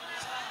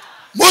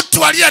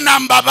 mtu aliye na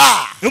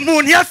mbaba,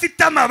 umuntu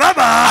yafite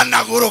amababa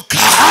anaguruka,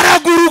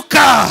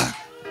 araguruka.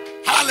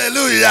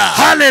 haleluya,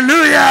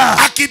 haleluya.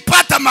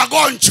 akipata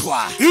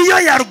magonjwa, iyo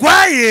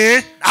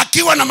yarwaye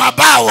akiwa na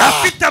mabawa,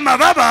 afite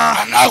amababa,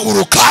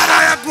 anaguruka,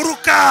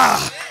 araguruka.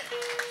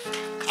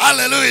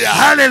 haleluya,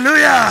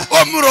 haleluya.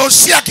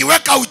 umurozi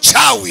akiweka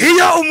uchawi,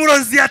 iyo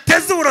umurozi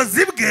yateze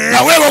uburozi bwe,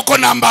 na wewe uko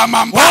na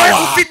mabawa,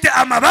 wewe ufite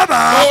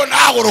amababa,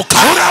 unaguruka,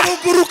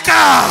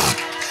 urabuguruka.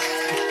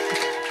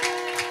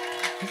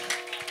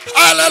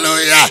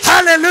 haleluya,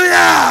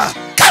 haleluya.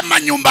 kama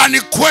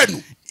nyumbani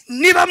kwenu,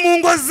 niba mu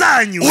ngo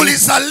zanyu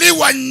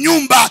ulizaliwa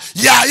nyumba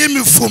ya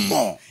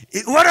imivumo,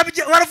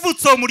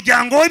 waravutse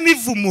umuryango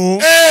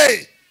w'imivumo,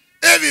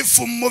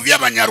 ibifumo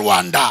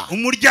by'abanyarwanda,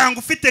 umuryango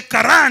ufite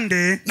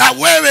karande, na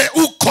wewe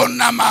uko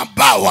na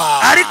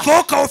mabawa, ariko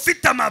ukaba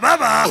ufite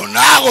amababa,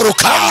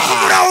 unaguruka,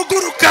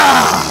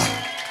 uraguruka.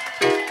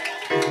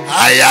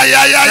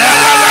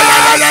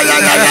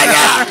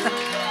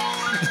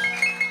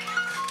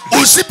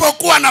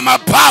 usipokuwa na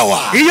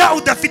mabawa, iyo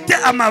udafite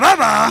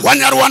amababa,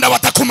 Wanyarwanda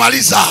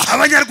watakumaliza,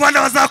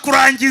 abanyarwanda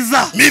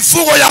bazakurangiza,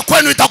 mifugo ya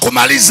kwenu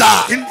itakumaliza,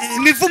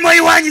 imivumo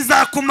y'iwanyu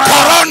izakumara,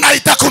 korona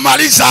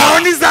itakumaliza,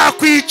 korona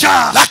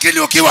izakwica. lakini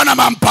ukiwa na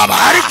mambaba,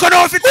 ariko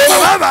nawe ufite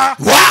amababa,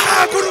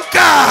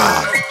 uraguruka,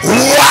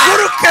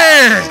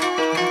 uguruke.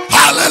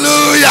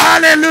 haleluya,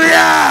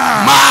 haleluya.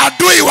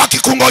 maadui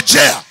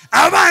wakikungojea,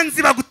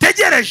 abanzi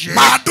bagutegereje,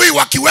 maadui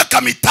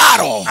wakiweka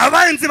mitaro,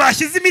 abanzi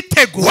bashyize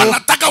imitego,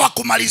 wanataka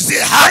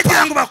wakumalizie hapa,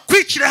 bagira ngo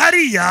bakwicire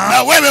hariya,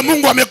 na wewe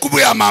Mungu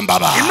amekubuya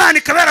mambaba, Imana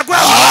ikabera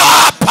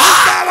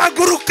guhaguruka,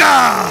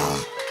 baguruka.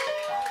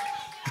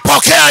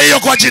 pokea hiyo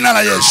kwa jina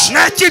la Yesu.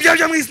 Nakibyo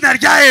byo mu izina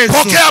rya Yesu.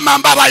 Pokea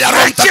mambaba ya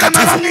Roho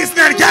Mtakatifu. Mu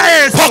izina rya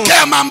Yesu.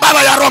 Pokea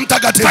mambaba ya Roho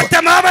Mtakatifu.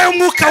 Fata mambaba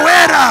y'umwuka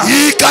wera.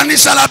 Hii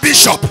kanisa la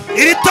Bishop,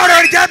 iri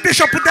torero rya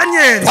Bishop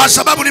Daniel, kwa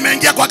sababu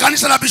nimeingia kwa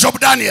kanisa la Bishop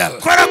Daniel,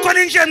 kora ko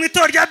ninjiye mu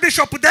itorero rya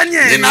Bishop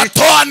Daniel,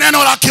 ninatoa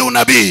neno la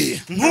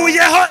kiunabii,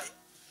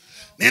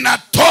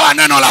 ninatoa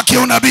neno la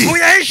kiunabii,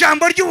 nkuyeho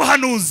ijambo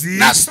ry'ubuhanuzi,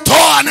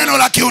 natoa neno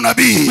la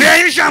kiunabii,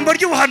 nkuyeho ijambo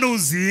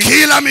ry'ubuhanuzi,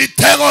 kila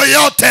mitego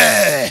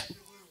yote,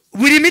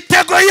 buri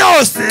mitego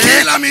yose,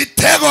 kila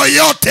mitego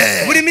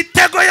yote, buri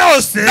mitego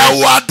yose, na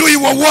uadui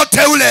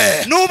wowote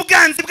ule,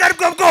 n'ubwanzi bwari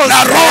bwo bwose,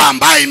 na roho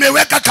ambayo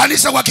imeweka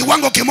kanisa kwa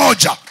kiwango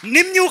kimoja,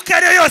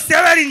 n'imyuka yose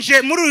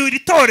yabarinje muri iri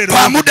torero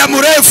kwa muda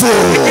mrefu,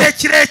 igihe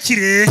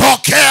kirekire,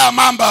 pokea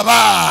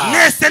mambaba,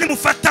 mwese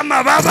nimufata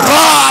amababa,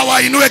 roho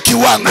wainue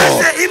kiwango,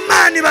 maze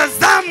Imana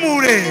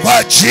ibazamure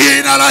kwa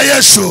jina la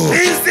Yesu,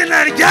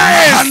 izina rya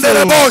Yesu.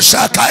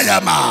 Anderebosha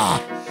kayama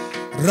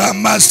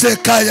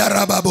ramasekaya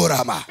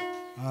rababorama.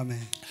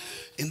 Amen.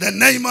 In the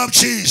name of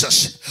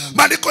Jesus.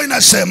 Maandiko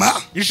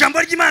inasema, ijambo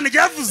ry'Imana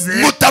ryavuze,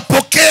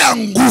 mutapokea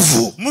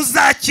nguvu,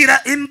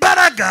 muzakira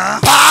imbaraga,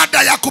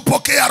 baada ya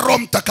kupokea Roho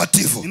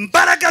Mtakatifu.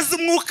 imbaraga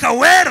z'umwuka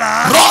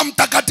wera. Roho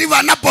Mtakatifu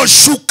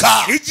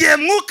anaposhuka, igihe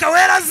mwuka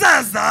wera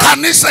zaza,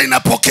 kanisa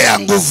inapokea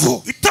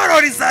nguvu, itorero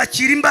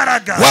rizakira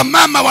imbaraga,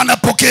 wamama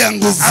wanapokea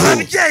nguvu,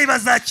 ababyeyi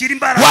bazakira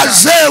imbaraga,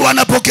 wazee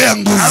wanapokea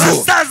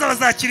nguvu, abasaza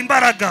bazakira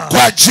imbaraga,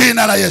 kwa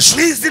jina la Yesu.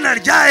 n'izina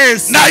rya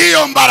Yesu. Na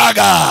hiyo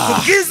mbaraga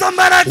kubwizo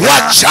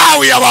mbaraga,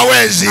 wachawi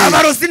hawawezi,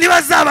 abarozi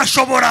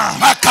ntibazabashobora,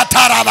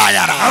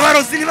 makatarabayara,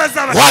 abarozi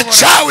ntibazabashobora,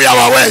 wachawi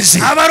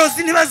hawawezi,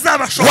 abarozi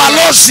ntibazabashobora,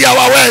 walosi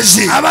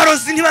hawawezi.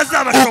 abarozi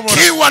ntibazabashobora.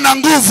 Ukiwa na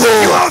nguvu,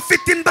 niba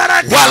ufite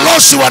imbaraga,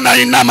 walosi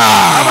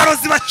wanainama,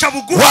 abarozi baca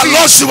bugufi,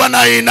 walosi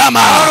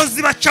wanainama,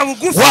 abarozi baca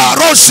bugufi,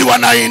 warosi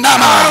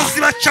wanainama,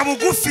 abarozi baca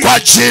bugufi kwa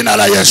jina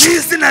la Yesu.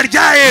 izina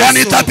rya Yesu. Na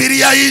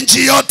nitabiria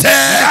inchi yote,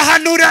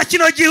 ndahanura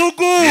kino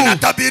gihugu,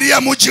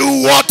 ninatabiria mji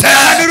huu wote,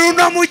 ndahanura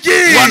uno mugi,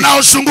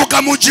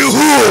 wanaosunguka mji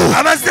huu,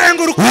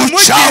 abazenguruka umugi,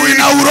 uchawi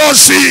na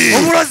urosi,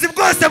 uburozi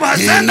bwose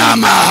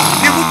buhazenguruka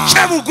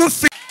nibuce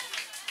bugufi.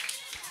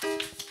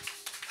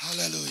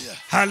 Hallelujah.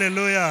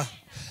 Hallelujah.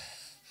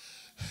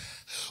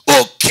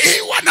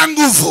 Ukiwa na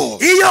nguvu,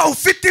 iyo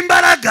ufite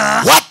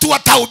imbaraga, watu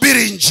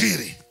watahubiri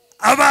injili,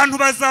 abantu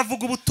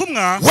bazavuga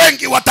ubutumwa,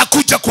 wengi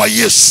watakuja kwa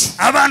Yesu,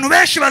 abantu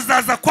benshi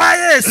bazaza kwa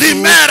Yesu,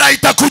 Limera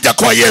itakuja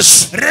kwa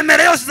Yesu,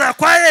 Remera yose izaza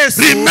kwa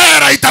Yesu,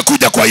 Limera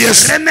itakuja kwa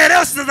Yesu, Remera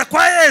yose izaza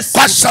kwa Yesu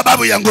kwa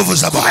sababu ya nguvu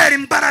za Bwana. kubera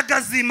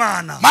imbaraga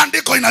z'Imana.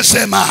 Maandiko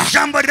inasema,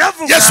 Ijambo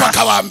riravuga, Yesu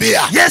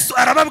akawaambia, Yesu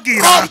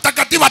arababwira, Roho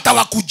Mtakatifu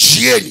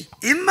atawakujieni,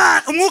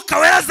 umwuka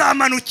wera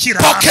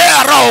azamanukira.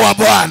 pokea Roho wa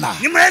Bwana,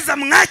 Nimweza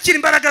mwakira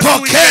imbaraga pokea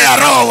z'Uwiteka,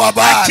 Roho wa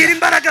mwakira Bwana.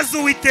 imbaraga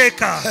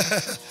z'Uwiteka.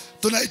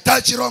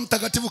 Tunahitaji Roho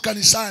Mtakatifu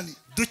kanisani,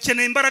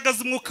 dukeneye imbaraga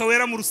z'umwuka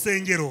wera mu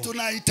rusengero,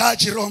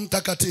 tunahitaji Roho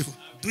Mtakatifu.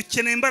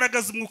 dukeneye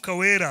imbaraga z'umwuka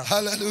wera.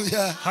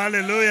 Hallelujah.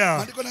 Hallelujah.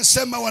 Maandiko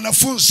nasema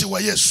wanafunzi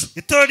wa Yesu,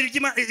 Itorero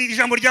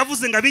ijambo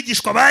ryavuze ngo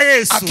abigishwa ba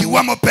Yesu,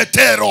 akiwamo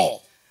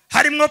Petero,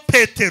 harimo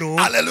Petero.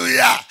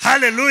 haleluya,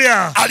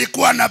 Hallelujah.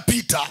 alikuwa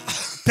anapita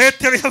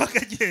Petero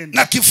yabaga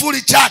agenda na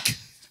kifuri chake,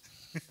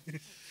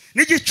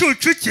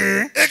 n'igicucu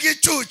cye,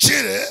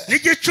 igicucire,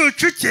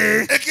 n'igicucu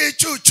cye,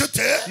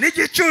 igicucute,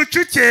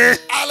 n'igicucu cye,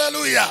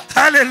 haleluya,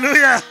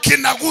 hallelujah,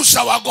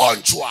 kinagusa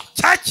wagonjwa,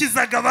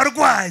 cyakizaga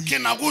abarwayi.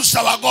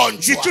 kinagusa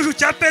wagonjwa. Igicucu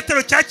cya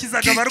Petero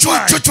cyakizaga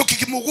abarwayi. Kichuchu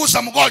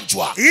kikimugusa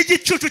mgonjwa, iyo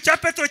igicucu cya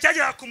Petero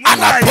cyageraga ku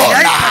murwayi Anapona.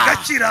 yahita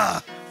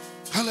agakira.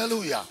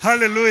 haleluya.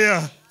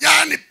 Hallelujah.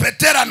 Yani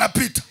Petero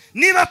anapita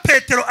niba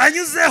Petero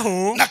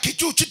anyuzeho na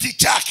kichuchuti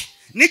chake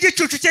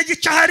n'igicucu cye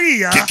gica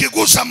hariya,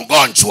 kikigusa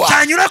mgonjwa,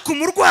 cyanyura ku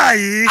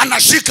murwayi,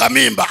 anashika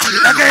mimba,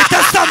 agahita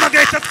asama,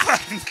 agahita atwara.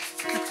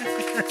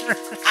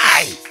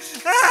 ai,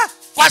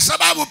 kwa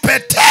sababu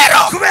Petero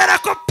kubera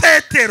ko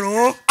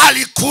Petero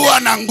alikuwa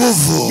na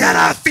nguvu. yari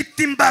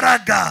afite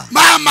imbaraga.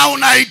 Mama,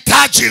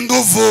 unahitaji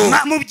nguvu.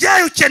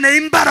 Mubyeyi ukeneye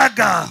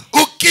imbaraga.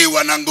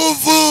 Ukiwa na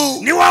nguvu,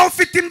 ni wowe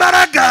ufite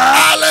imbaraga.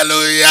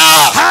 haleluya,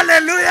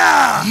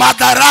 Hallelujah.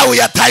 madharau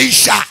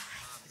yataisha,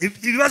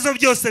 ibibazo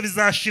byose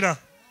bizashira,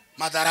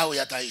 madharau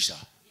yataisha,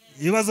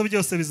 ibibazo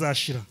byose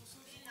bizashira,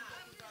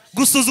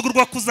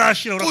 gusuzugurwa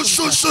kuzashira,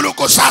 ususulu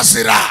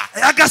kusasira.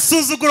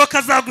 agasuzuguro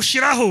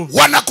kazagushiraho.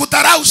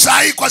 Wanakudharau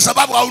sahi kwa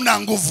sababu hauna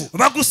nguvu,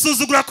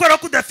 bagusuzugura kubera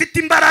ko udafite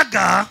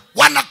imbaraga,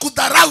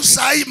 wanakudharau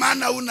sahi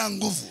maana una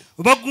nguvu.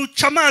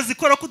 baguca amazi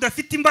kubera ko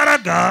udafite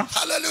imbaraga.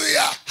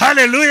 Haleluya.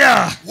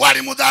 Hallelujah.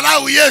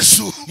 Walimudharau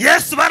Yesu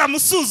Yesu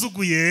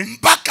baramusuzuguye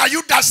mpaka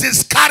Judas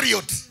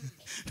Iscariot,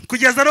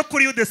 kugeza no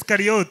kuri Yuda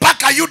Iscariot,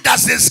 mpaka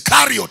Judas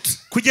Iscariot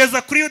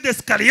kugeza kuri Yuda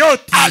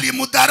Iscariot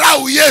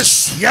alimudharau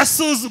Yesu,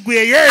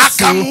 yasuzuguye Yesu,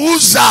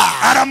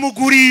 akamuuza,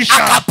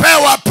 aramugurisha,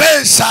 akapewa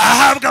pesa,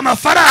 ahabwa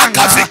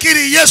amafaranga,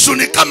 akafikiri Yesu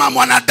ni kama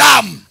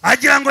mwanadamu,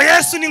 agira ngo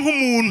Yesu ni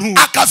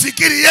nk'umuntu,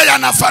 akafikiri yeye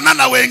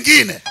anafanana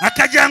wengine,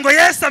 akagira ngo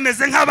Yesu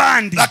ameze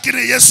nk'abandi.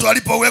 lakini Yesu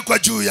alipowekwa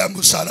juu ya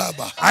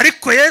msalaba,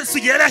 ariko Yesu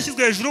yari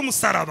yashyizwe hejuru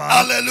y'umusaraba.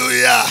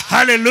 haleluya,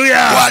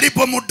 Hallelujah.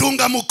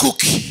 walipomdunga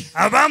mkuki,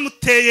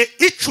 abamuteye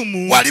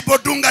icumu,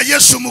 walipodunga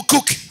Yesu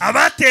mkuki,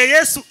 abateye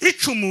Yesu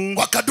icumu,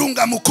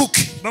 wakadunga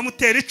mkuki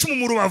bamutera icumu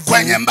mu rubavu,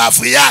 kwenye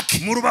mbavu yake,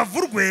 mu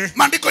rubavu rwe.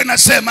 maandiko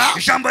inasema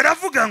ijambo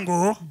riravuga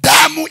ngo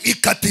damu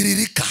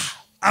ikatiririka,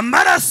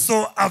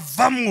 amaraso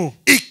avamwo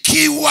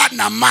ikiwa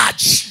na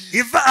maji,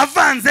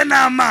 avanze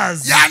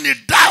n'amazi. yani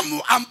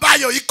damu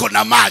ambayo iko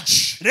na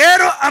maji.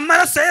 rero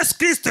amaraso ya Yesu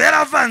Kristo yari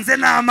avanze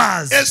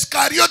n'amazi.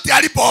 Iskarioti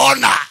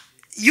alipoona,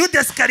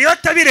 Yuda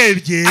Iscariot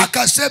abirebye,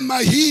 akasema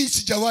hii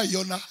sijawahi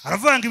ona,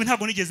 aravuga ngo ibi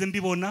ntabwo nigeze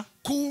mbibona.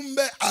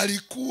 kumbe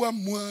alikuwa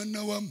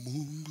mwana wa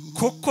Mungu.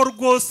 koko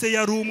rwose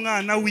yari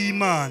umwana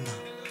w'Imana.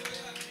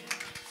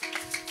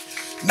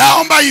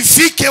 Naomba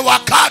ifike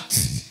wakati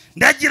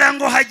ndagira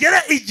ngo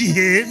hagere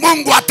igihe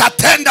Mungu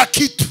atatenda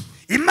kitu,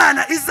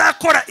 Imana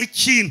izakora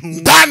ikintu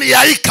ndani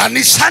ya hii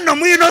kanisa. hano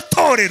muri ino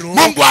torero.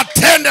 Mungu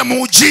atende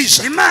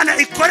muujiza Imana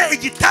ikore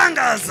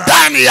igitangaza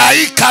ndani ya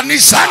hii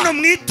kanisa, hano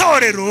mu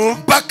itorero,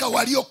 mpaka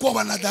waliokuwa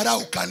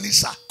wanadharau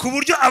kanisa ku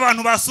buryo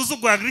abantu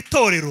basuzuguraga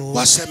itorero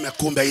waseme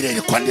kumbe ile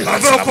ilikuwa ndio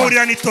bavuga ko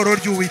uriya ni itorero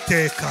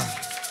ry'Uwiteka.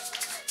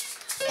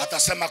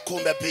 Watasema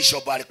kumbe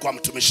Bishop alikuwa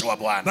mtumishi wa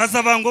Bwana.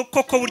 bazavuga ngo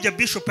koko burya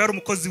Bishop yari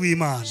umukozi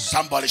w'Imana.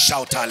 Somebody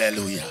shout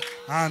hallelujah.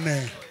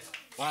 Amen.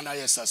 Bwana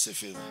Yesu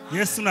asifiwe.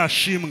 Yesu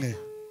nashimwe.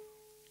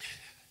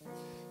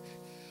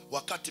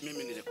 Wakati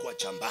mimi nilikuwa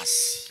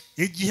chambasi,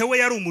 igihe we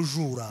yari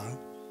umujura,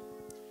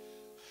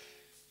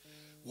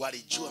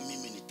 walijua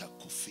mimi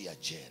nitakufia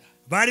jela,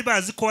 bari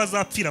bazi ko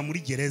bazapfira muri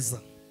gereza.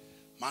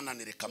 maana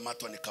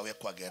nilikamatwa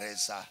nikawekwa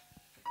gereza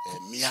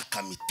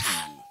miaka 5.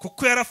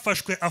 kuko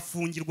yarafashwe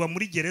afungirwa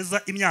muri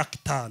gereza imyaka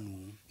 5.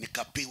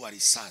 Nikapigwa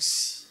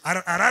risasi.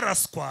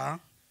 Araraswa.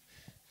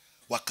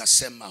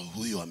 Wakasema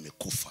huyo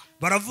amekufa.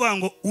 Baravuga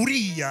ngo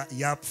uriya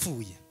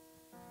yapfuye.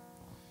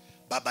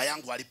 Baba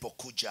yangu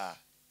alipokuja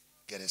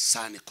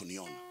gerezani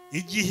kuniona,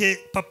 igihe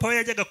papa we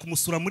yajyaga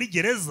kumusura muri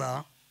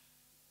gereza,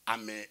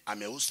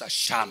 ameuza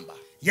shamba,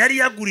 yari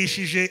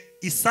yagurishije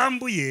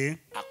isambu ye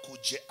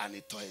akuje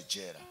anitoe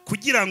jela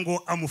kugira ngo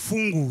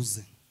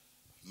amufunguze.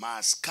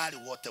 Maaskari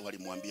wote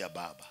walimwambia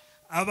baba.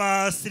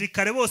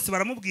 Abasirikare bose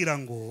baramubwira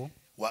ngo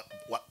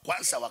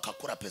kwanza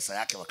wakakura pesa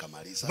yake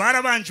wakamaliza.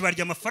 Barabanje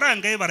barya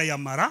amafaranga ye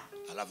barayamara.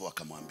 Alafu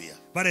wakamwambia,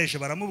 bareje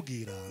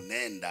baramubwira,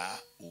 nenda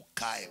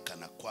ukae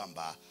kana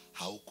kwamba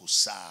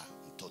haukusaa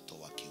mtoto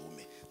wa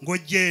kiume. Ngo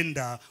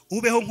genda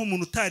ubeho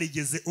nk'umuntu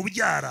utarigeze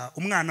ubyara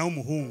umwana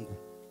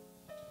w'umuhungu.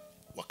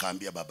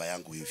 Wakaambia baba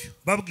yangu hivyo.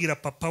 Babwira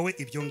papa we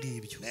ibyo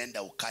ngibyo.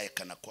 Nenda ukae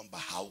kana kwamba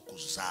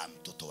haukuzaa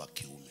mtoto wa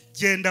kiume.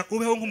 Genda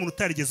ubeho nk'umuntu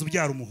utarigeze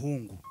ubyara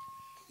umuhungu.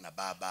 Na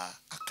baba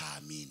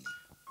akaamini.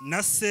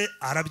 Na se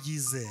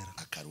arabyizera.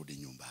 Akarudi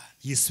nyumbani.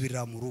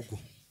 Yisubirira mu rugo.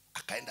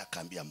 Akaenda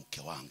akaambia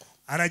mke wangu.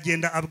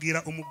 Aragenda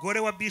abwira umugore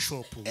wa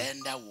bishop,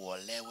 enda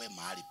uolewe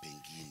mahali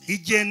pengine.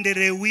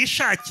 Igendere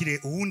wishakire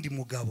uwundi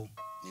mugabo.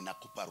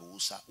 Ninakupa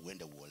ruhusa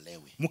uende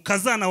uolewe.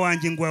 Mukazana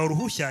wanjye ngo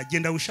yaruhushya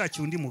genda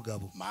wishakire undi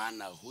mugabo.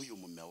 Maana huyu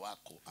mume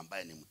wako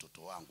ambaye ni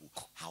mtoto wangu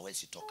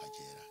hawezi toka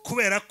jela.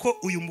 Kubera ko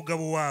uyu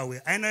mugabo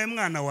wawe ari nawe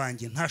mwana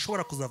wanjye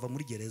ntashobora kuzava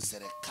muri gereza.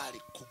 Serikali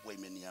kubwa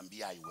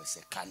imeniambia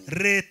haiwezekani.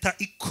 Leta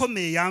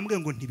ikomeye yambwe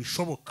ngo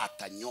ntibishoboka.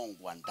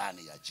 Atanyongwa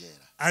ndani ya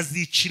jela.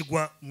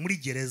 Azicirwa muri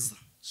gereza.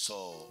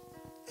 So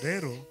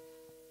rero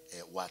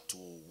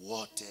watu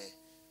wote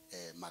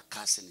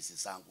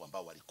cousins zangu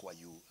ambao walikuwa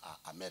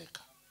America.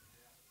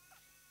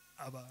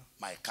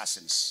 My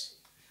cousins.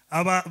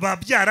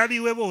 Babyara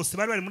biwe bose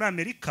bari muri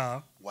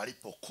Amerika.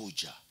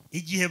 Walipokuja,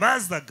 igihe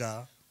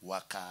bazaga,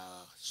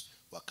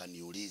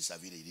 wakaniuliza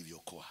vile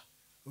ilivyokuwa.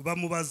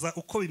 Bamubaza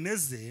uko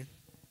bimeze.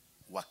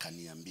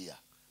 Wakaniambia,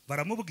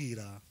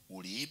 baramubwira,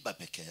 uliiba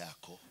peke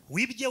yako.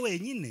 Wibye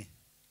wenyine.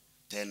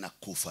 Tena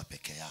kufa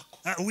peke yako.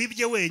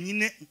 Wibye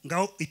wenyine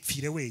ngao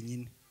ipfire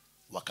wenyine.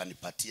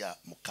 Wakanipatia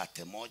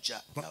mkate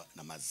moja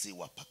na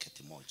maziwa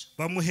paketi moja.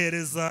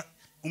 Bamuhereza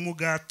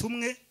umugati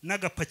umwe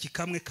n'agapaki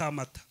kamwe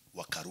k'amata.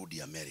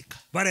 Wakarudi Amerika.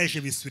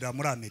 Baraje bisubira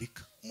muri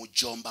Amerika.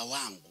 Mjomba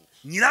wangu,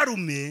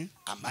 nyirarume,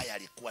 ambaye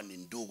alikuwa ni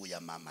ndugu ya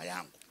mama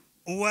yangu,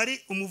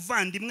 uwari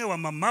umuvandimwe wa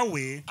mama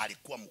we,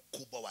 alikuwa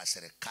mkubwa wa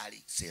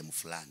serikali sehemu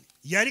fulani.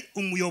 Yari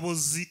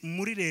umuyobozi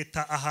muri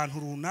leta ahantu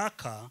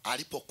runaka.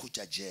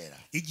 Alipokuja jela,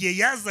 igihe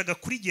yazaga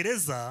kuri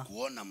gereza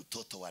kuona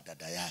mtoto wa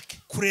dada yake,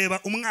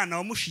 kureba umwana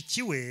wa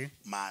mushiki we,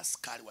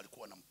 maaskari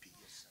walikuwa wanampiga.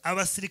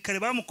 Abasirikare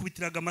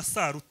bamukubitiraga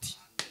amasaruti.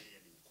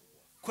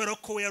 Kwera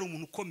ko yari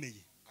umuntu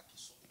ukomeye.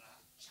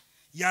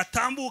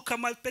 Yatambuka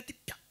amapeti.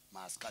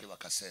 Maaskari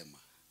wakasema,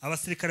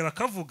 abasirikare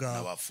bakavuga,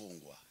 na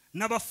wafungwa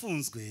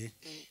n'abafunzwe,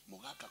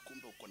 Mogaka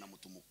kumbe uko na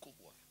mtu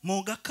mkubwa.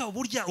 Mogaka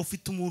burya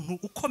ufite umuntu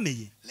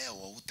ukomeye.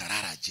 Leo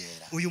utarara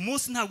jela. Uyu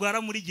munsi ntabwo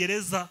ara muri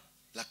gereza.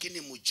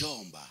 Lakini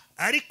mjomba,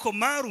 ariko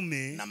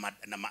marume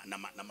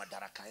na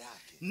madaraka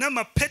yake,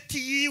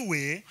 n'amapeti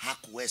yiwe,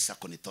 hakuweza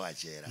kunitoa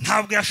jela.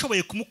 Ntabwo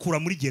yashoboye kumukura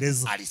muri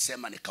gereza.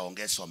 Alisema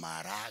nikaongezwa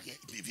maharage,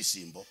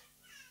 ibisimbo.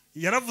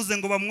 Yaravuze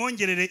ngo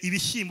bamwongerere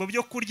ibishyimbo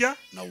byo kurya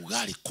na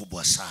ugali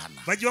kubwa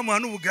sana. Bajye bamuha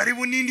n'ubugari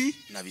bunini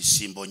na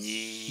bisimbo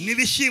nyinshi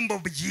n'ibishyimbo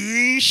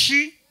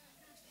byinshi.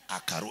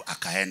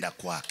 Akaenda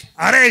kwake.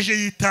 Areje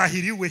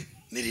yitahiriwe.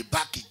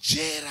 Nilibaki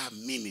jela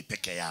mimi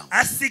peke yangu.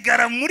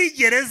 Asigara muri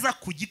gereza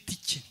ku giti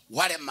cye.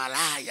 Wale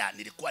malaya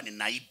nilikuwa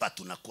ninaiba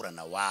tunakula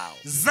na wao.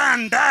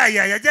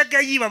 Zandaya yajyaga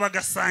yiba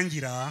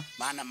bagasangira.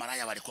 Maana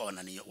malaya walikuwa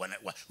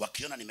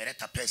wakiona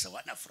nimeleta pesa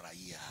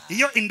wanafurahia.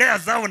 Iyo indaya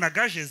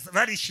zabonagaje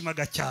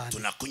barishimaga cyane.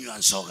 Tunakunywa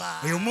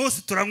nzoga. Uyu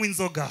munsi turanywa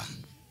inzoga.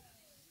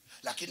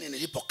 Lakini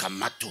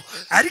nilipokamatwa,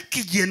 ariko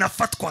igihe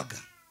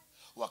nafatwaga,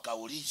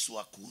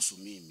 wakaulizwa kuhusu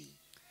mimi,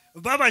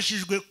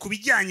 babashijwe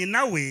kubijyanye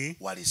nawe,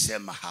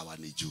 walisema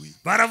hawanijui.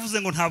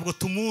 Baravuze ngo ntabwo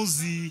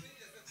tumuzi.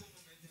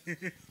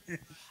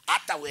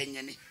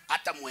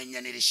 hata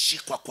mwenye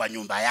nilishikwa kwa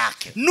nyumba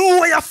yake,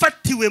 nuwo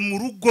yafatiwe mu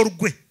rugo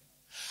rwe,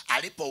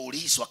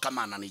 alipoulizwa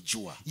kama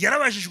ananijua,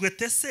 yarabajijwe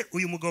tese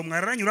uyu mugabo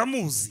mwararanye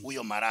uramuzi?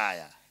 Huyo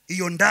maraya,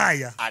 iyo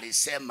ndaya,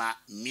 alisema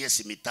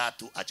miezi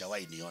 3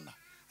 hajawahi niona.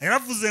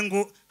 Yaravuze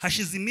ngo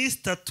hashize iminsi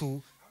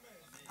 3,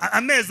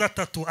 amezi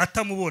 3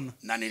 atamubona.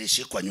 Na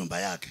nilishikwa nyumba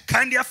yake,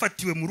 kandi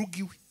yafatiwe mu rugo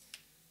iwe.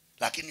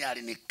 Lakini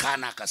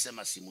alinikana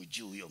akasema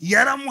simujui huyo.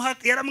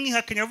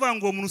 Yaramwihakanya avuga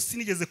ngo umuntu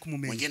sinigeze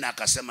kumumenya. Mwingine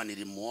akasema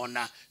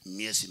nilimuona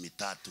miezi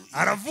 3.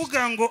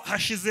 Aravuga ngo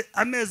hashize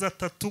amezi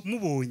 3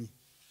 mubonye.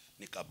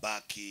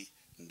 Nikabaki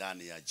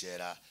ndani ya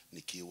jela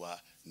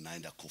nikiwa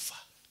naenda kufa.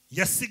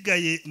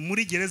 Yasigaye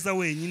muri gereza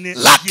wenyine.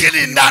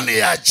 Lakini ndani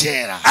ya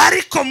jela,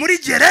 ariko muri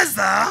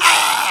gereza,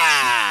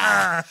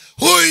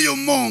 huyu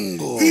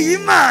Mungu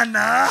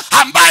Imana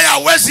ambaye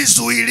hawezi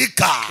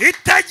zuilika,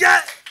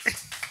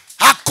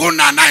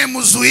 hakuna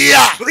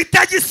anayemzuia,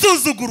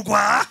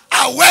 itagisuzugurwa,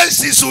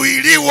 hawezi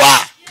zuiliwa,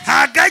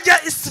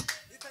 hagajya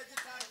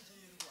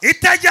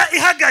itajya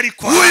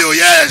ihagarikwa.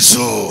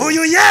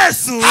 Huyu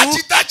Yesu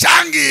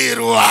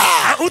hatitachangirwa,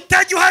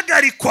 utajya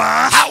uhagarikwa,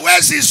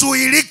 hawezi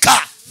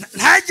zuilika.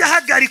 ntajya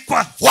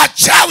hagarikwa.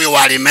 Wachawi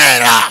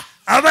walimera,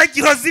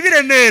 abagihozi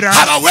biremera,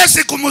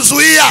 hawezi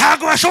kumzuia,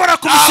 ntago bashobora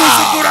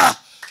kumusuzugura.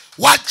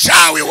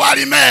 Wachawi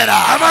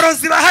walimera,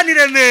 abarozi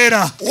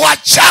bahaniremera,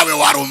 wachawi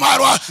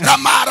warumarwa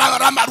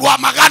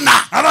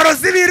Rwamagana,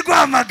 abarozi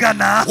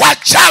birwamagana,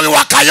 wachawi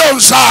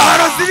wakayonza,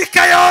 abarozi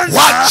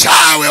bikayonza,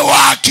 wachawi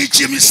wa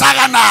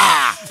Kichimisagana,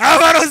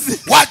 abarozi,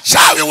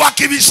 wachawi wa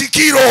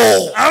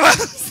Kibishikiro,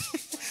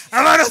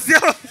 abarozi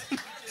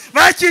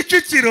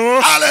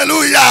Kicukiro.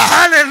 Haleluya,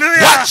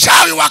 haleluya.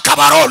 Wachawi wa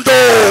Kabarondo,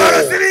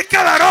 abarozi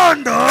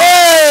b'Ikabarondo,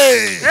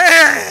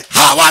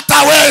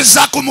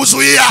 hawataweza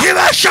kumzuia,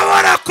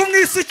 ntibashobora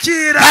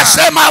kumwisukira.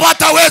 nasema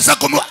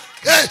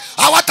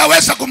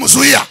hawataweza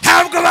kumzuia,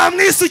 ntabwo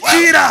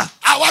bamwisukira,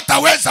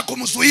 hawataweza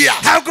kumzuia,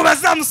 ntabwo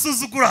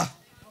bazamusuzugura.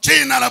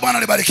 Jina la Bwana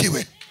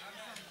libarikiwe.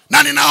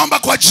 Na ninaomba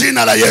kwa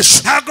jina la Yesu,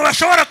 ntabwo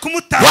bashobora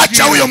kumutangira.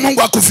 wacha huyo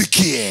Mungu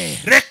akufikie,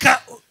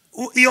 reka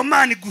iyo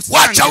Mana igusange,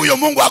 wacha huyo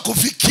Mungu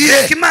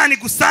akufikie, Imana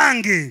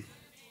igusange.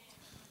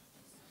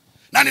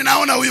 na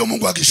ninaona huyo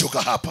Mungu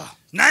akishuka hapa,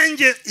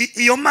 nanjye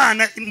iyo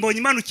Mana mbonye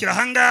imanukira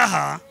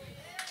ahangaha,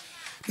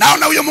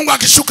 naona huyo Mungu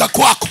akishuka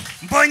kwako,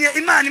 mbonye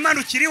Imana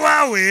imanukira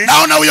iwawe,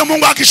 naona huyo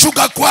Mungu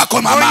akishuka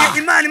kwako mama, mbonye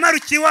Imana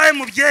imanukira iwawe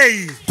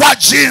mubyeyi, kwa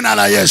jina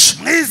la Yesu.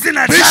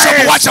 mwizina rya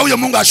Bishop, wacha huyo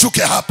Mungu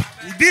ashuke hapa.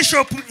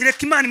 Bishop, reka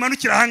Imana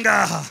imanukira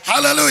ahangaha.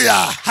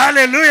 Haleluya,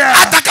 haleluya.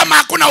 hata kama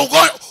hakuna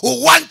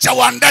uwanja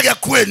wa ndege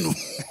kwenu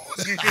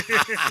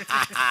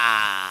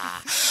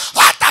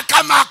hata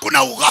kama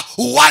hakuna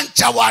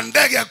uwanja wa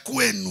ndege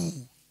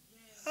kwenu,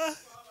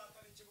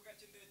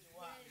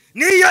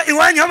 niyo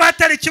iwanyu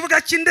batari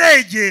ikibuga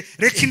cy'indege,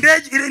 reka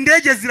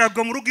indege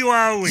ziragwa mu rugo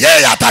iwawe,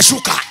 yeye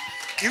atashuka.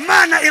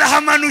 Imana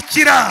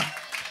irahamanukira.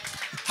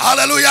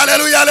 Haleluya,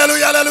 haleluya,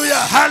 haleluya, haleluya,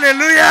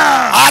 haleluya.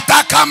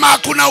 hata kama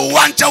hakuna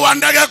uwanja wa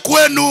ndege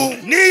kwenu,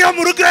 niyo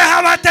mu rugo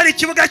haba hatari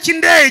ikibuga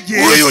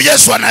cy'indege, huyu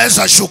Yesu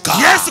anaweza shuka.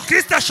 Yesu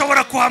Kristo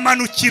ashobora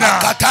kuhamanukira.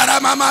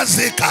 Akatarama,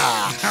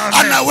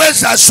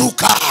 anaweza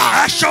shuka.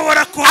 ashobora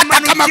Hata kama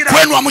kuhamanukira.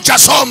 kwenu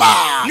hamjasoma,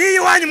 niyo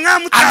iwanyu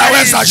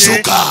anaweza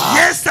shuka.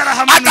 Yesu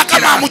arahamanukira. Hata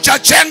kama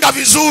hamjachenga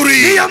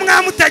vizuri, niyo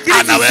mwamutagira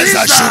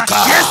anaweza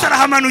shuka. Yesu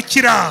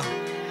arahamanukira.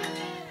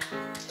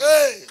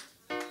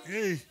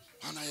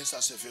 Bwana Yesu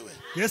asifiwe.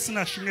 Yesu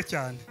nashimwe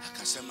cyane.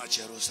 Akasema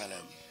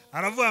Jerusalem,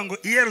 aravuga ngo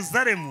i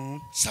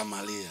Yerusalemu,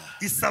 Samaria,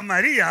 i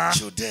Samariya,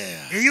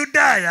 Judea, i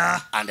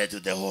Yudaya, and to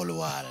the whole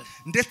world.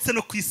 ndetse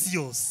no ku isi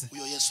yose.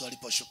 Huyo Yesu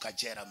aliposhuka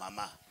jera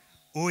mama,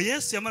 uwo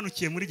Yesu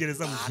yamanukiye muri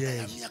gereza mu baada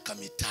ya gihe miaka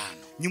 5,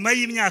 nyuma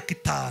y'imyaka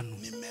 5.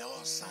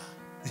 nimeosa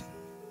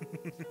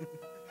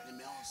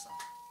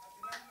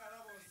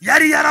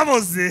yari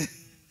yaraboze,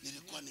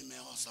 nilikuwa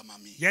nimeosa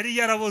mami, yari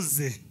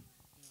yaraboze.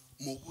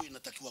 muguu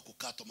inatakiwa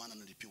kukatwa maana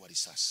nilipiwa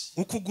risasi.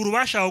 ukuguru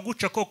bashaka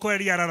guca koko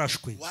yari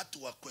yararashwe.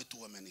 Watu wa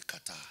kwetu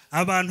wamenikataa,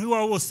 abantu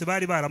iwabo bose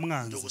bari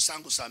baramwanze. ndugu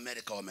zangu za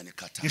Amerika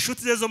wamenikataa,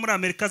 inshuti ze zo muri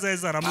Amerika zari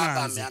baba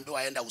zaramwanze.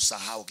 ameambiwa aenda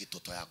usahau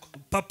kitoto yako.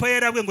 papa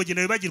yari abwiye ngo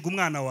genda wibagirwe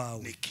umwana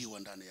wawe. Nikiwa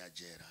ndani ya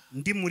jela,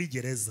 ndi muri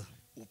gereza,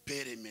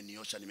 upere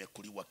imeniosha,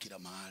 nimekuliwa kila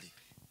mahali,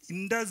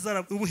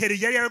 indazara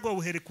ubuheri yari yaragwa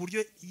ubuheri ku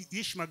buryo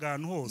yishimaga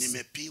ahantu hose.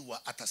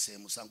 nimepiwa hata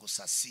sehemu zangu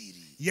za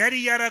siri,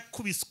 yari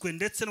yarakubiswe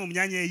ndetse no mu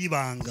myanya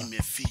y'ibanga.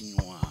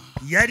 nimefinywa,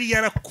 yari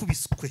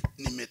yarakubiswe,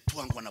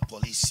 nimetwangwa na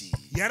polisi,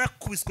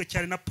 yarakubiswe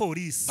cyane na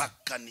polisi,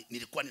 baka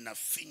nilikuwa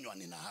ninafinywa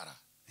ninahara.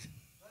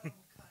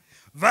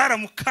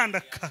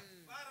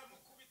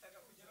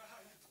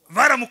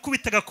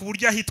 baramukubitaga ku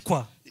buryo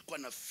ahitwa, nilikuwa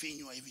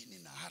nafinywa hivi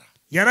ninahara,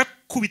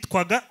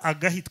 yarakubitwaga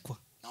agahitwa.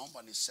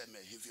 naomba niseme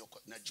hivyo,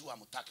 najua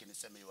mtaki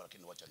niseme hivyo,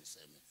 lakini wacha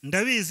niseme.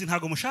 ndabizi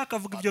ntago mushaka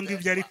avuga ibyo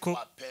ngibyo, ariko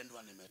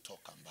wapendwa,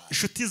 nimetoka mbali,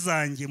 inshuti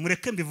zanjye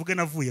mureke mbivuge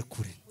navuye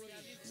kure.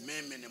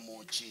 mimi ni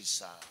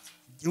muujiza,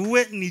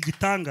 uwe ni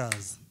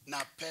igitangaza.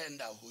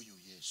 napenda huyu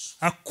Yesu,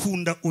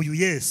 akunda uyu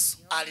Yesu.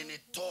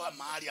 alinitoa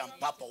mahali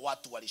ambapo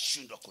watu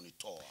walishindwa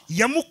kunitoa,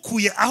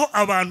 yamukuye aho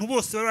abantu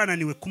bose bari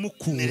bananiwe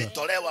kumukura.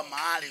 nilitolewa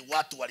mahali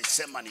watu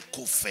walisema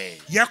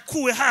nikufe,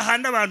 yakuwe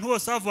hahandi abantu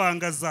bose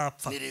bavanga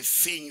zapfa.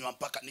 nilifinywa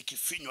mpaka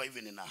nikifinywa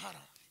hivi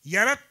ninahara,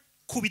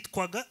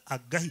 yarakubitwaga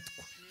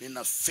agahitwa,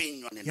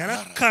 ninafinywa ninahara,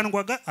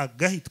 yarakandwaga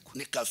agahitwa,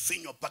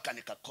 nikafinywa mpaka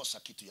nikakosa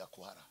kitu ya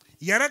kuhara.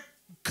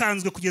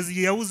 yarakanzwe kugeza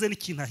igihe yabuze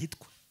n'ikintu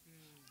ahitwa.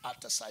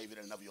 Hata sasa hivi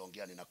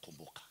ninavyoongea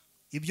ninakumbuka,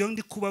 ibyo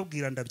ndi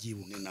kubabwira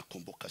ndabyibuka.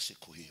 ninakumbuka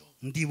siku hiyo,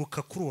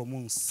 ndibuka kuri uwo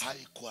munsi.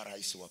 haikuwa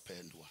rahisi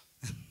wapendwa,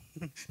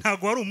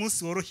 ntago wari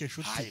umunsi woroshye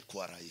nshuti,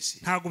 haikuwa rahisi,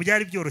 ntago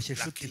byari byoroshye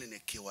nshuti, lakini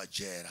nikiwa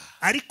jera,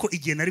 ariko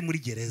igihe nari muri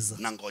gereza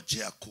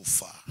nangojea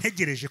kufa,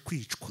 ntegereje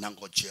kwicwa,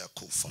 nangojea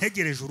kufa,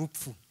 ntegereje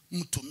urupfu,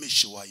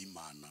 mtumishi wa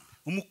imana,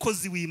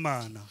 umukozi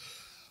w'Imana,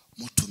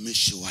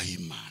 mutumishi wa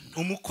imana,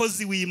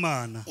 umukozi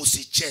w'Imana.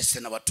 usichese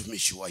na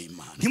watumishi wa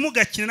imana,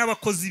 ntimugakine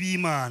n'abakozi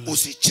b'Imana,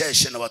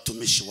 usicheshe na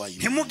watumishi wa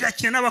imana.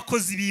 ntimugakine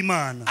n'abakozi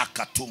b'Imana.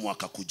 Akatumwa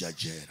akakuja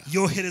jela,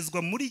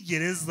 yoherezwa muri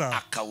gereza,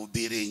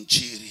 akahubiri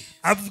injili,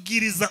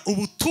 abwiriza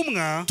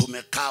ubutumwa.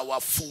 tumekaa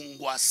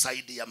wafungwa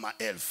zaidi ya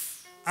maelfu,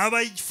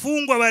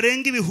 abafungwa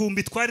barenga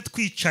ibihumbi twari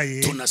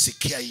twicaye,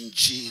 tunasikia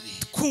injili,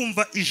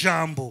 kumva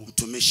ijambo.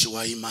 mtumishi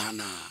wa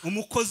imana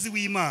umukozi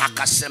w'Imana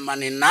akasema,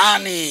 ni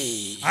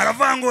nani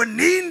aravuga ngo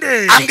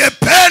ninde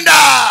angependa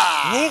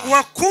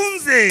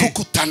wakunze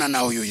kukutana na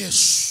huyu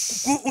Yesu,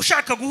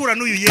 ushaka guhura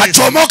n'uyu Yesu?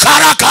 kachomoka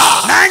haraka,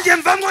 nanjye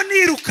mvamwo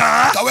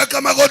niruka,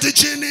 kaweka magoti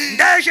chini,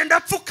 ndaje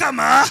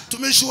ndapfukama.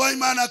 mtumishi wa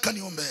imana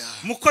akaniombea,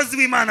 umukozi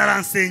w'Imana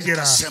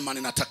aransengera, akasema,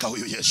 ninataka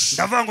huyu Yesu,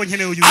 ndavuga ngo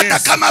nkeneye uyu hata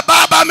Yesu. kama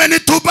baba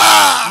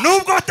amenituba,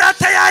 nubwo tata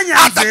hata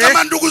yanyanze,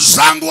 kama ndugu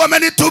zangu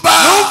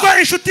wamenituba, nubwo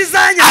inshuti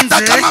zanyanze,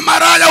 hata kama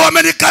maraya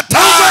wamenikataa,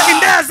 nubwo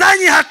indaya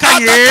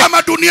zanyihakanye, hata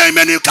kama dunia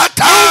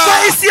imenikataa, nubwo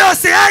isi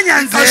yose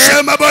yanyanze,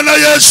 akasema, Bwana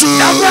Yesu,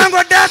 ndavuga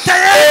ngo data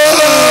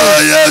Yesu,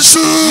 Yesu,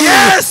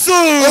 Yesu,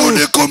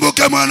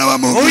 unikumbuke mwana wa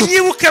Mungu,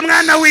 unyibuke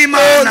mwana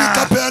w'Imana,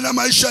 nikapeana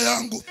maisha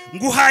yangu,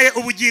 nguhaye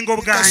ubugingo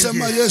akasema,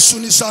 bwanjye. Yesu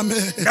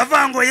nisamehe,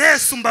 ndavuga ngo Yesu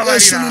Yesu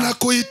mbabarira,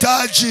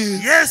 ninakuhitaji.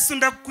 Yesu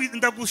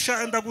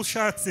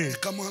ndagushatse.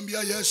 Nikamwambia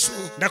Yesu,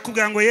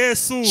 ndakubwira ngo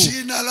Yesu,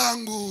 jina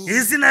langu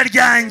izina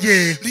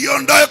ryanjye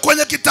liondoe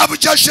kwenye kitabu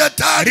cha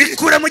shetani,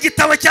 rikure mu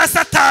gitabo cya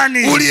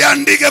Satani,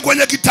 uliandike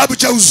kwenye kitabu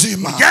cha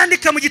uzima.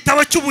 ryandika mu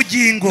gitabo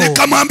cy'ubugingo.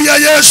 Nikamwambia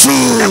Yesu,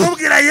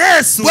 ndamubwira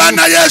Yesu,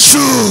 Bwana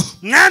Yesu,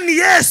 mwami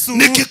Yesu,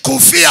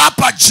 nikikufia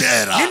hapa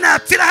jela,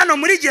 ninapfira hano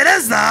muri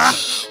gereza,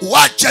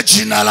 wacha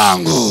jina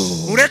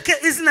langu ureke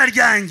izina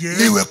ryanjye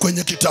liwe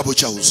kwenye kitabu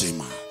cha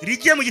uzima.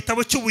 rigiye mu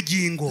gitabo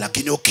cy'ubugingo.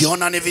 Lakini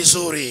ukiona ni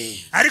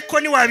vizuri, ariko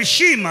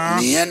niwabishima,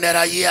 niende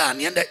raia,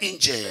 niende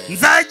nje,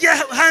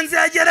 nzajya hanze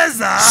ya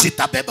gereza,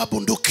 sitabeba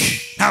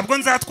bunduki, ntabwo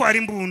nzatwara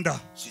imbunda,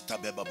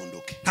 sitabeba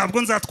bunduki.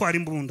 ntabwo nzatwara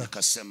imbunda.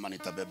 Akasema,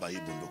 nitabeba hii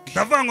bunduki.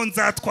 ndavuga ngo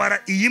nzatwara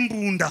iyi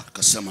mbunda,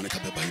 Akasema,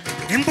 nitabeba hii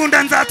bunduki.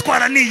 imbunda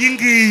nzatwara ni iyi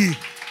ngiyi.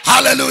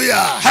 Haleluya,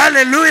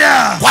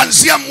 haleluya.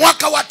 kuanzia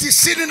mwaka wa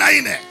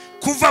 94,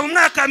 kuva mu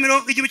mwaka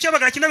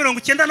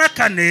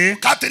 1994,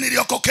 kati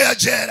niliokokea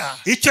jela,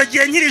 icyo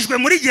gihe nkirijwe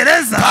muri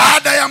gereza,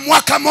 baada ya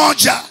mwaka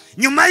moja,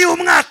 nyuma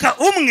y'umwaka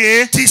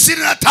umwe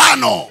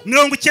 95,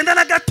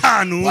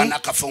 Bwana 95,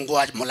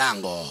 akafungua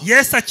mlango,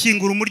 Yesu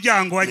akingura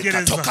umuryango wa gereza,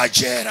 nikatoka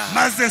jela,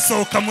 maze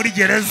nsohoka muri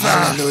gereza.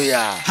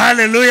 haleluya.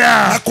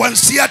 haleluya. Na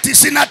kuanzia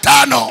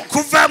 95,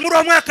 kuva muri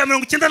uwo mwaka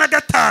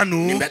 95,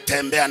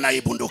 nimetembea na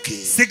hii bunduki,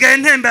 sigaye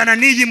ntembeana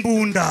n'iyi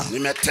mbunda,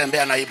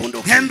 nimetembea na hii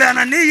bunduki,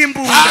 ntembeana n'iyi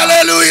mbunda.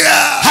 haleluya.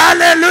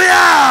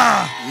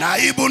 haleluya. Na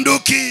hii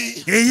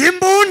bunduki iyi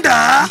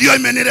mbunda ndio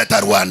imenileta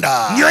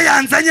Rwanda, niyo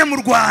yanzanye mu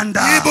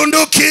Rwanda. hii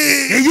bunduki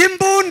iyi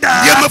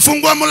mbunda ndio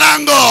imefungua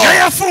mlango niyo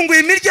yafunguye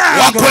imiryango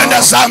wa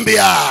kwenda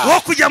Zambia,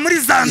 wo kujya muri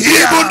hii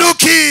Zambia.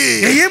 bunduki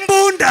iyi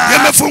mbunda ndio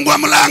imefungua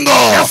mlango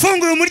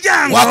yafunguye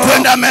umuryango wa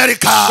kwenda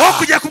Amerika, wo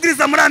kujya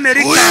kubwiriza muri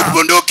Amerika. hii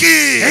bunduki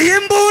iyi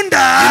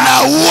mbunda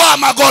inaua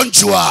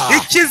magonjwa,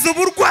 ikiza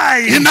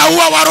uburwayi,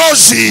 inaua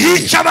warozi,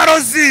 yica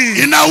abarozi,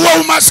 inaua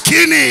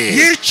umaskini.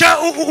 yica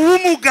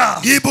ubumuga.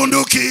 Hii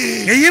bunduki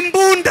iyi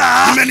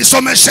mbunda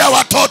imenisomeshea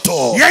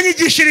watoto,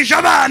 yanyigishirije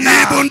abana.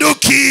 hii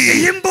bunduki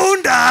iyi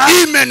mbunda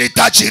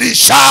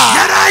imenitajirisha,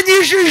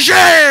 yaranyijije,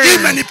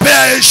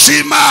 imenipea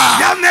heshima.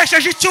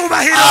 yamesheje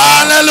icyubahiro.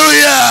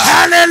 Haleluya,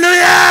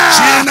 haleluya.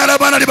 jina la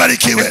Bwana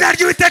libarikiwe. izina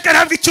ry'Uwiteka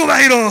rihabwe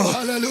icyubahiro.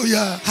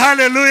 Haleluya,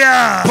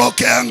 haleluya.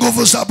 pokea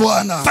nguvu za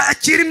Bwana,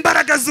 akira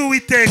imbaraga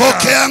z'Uwiteka,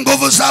 pokea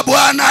nguvu za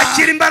Bwana,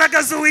 akira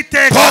imbaraga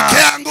z'Uwiteka,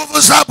 pokea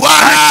nguvu za akira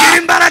Bwana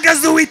imbaraga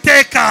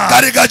z'Uwiteka,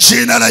 katika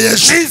jina la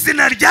Yesu.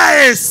 n'izina rya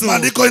Yesu.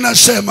 Maandiko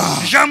inasema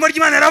ijambo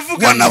ry'Imana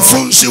riravuga,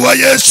 wanafunzi wa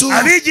Yesu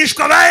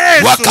abigishwa ba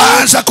Yesu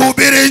wakaanza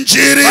kuhubiri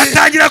injili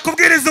batangira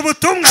kubwiriza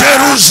ubutumwa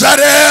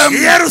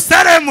Jerusalem,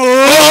 Yerusalemu,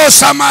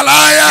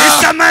 Samaria,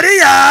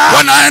 Samariya,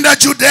 wanaenda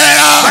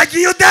Judea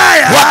bagiye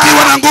Yudaya,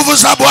 wakiwa na nguvu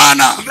za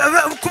Bwana,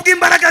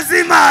 kubw'imbaraga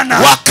z'Imana,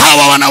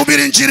 wakawa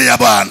wanahubiri injili ya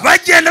Bwana,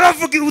 bagenda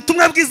bavuga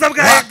ubutumwa bwiza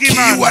bw'Imana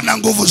wakiwa na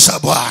nguvu za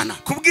Bwana.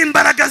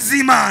 kubw'imbaraga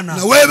z'Imana.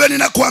 Na wewe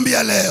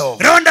ninakuambia leo,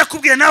 rero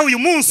ndakubwiye nawe uyu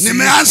munsi,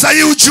 nimeanza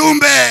hii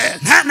ujumbe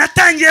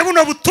natangiye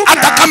buno butumwa,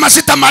 hata kama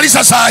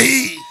sitamaliza saa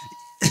hii,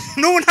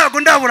 n'ubu ntago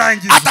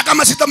ndaburangiza, hata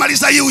kama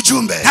sitamaliza hii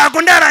ujumbe,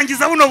 ntago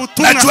ndarangiza buno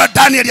butumwa. najua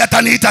Daniel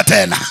ataniita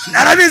tena,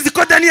 narabizi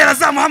ko Daniel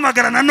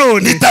azamuhamagara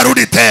nanone,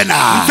 nitarudi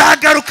tena,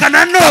 nzagaruka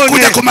nanone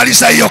kuja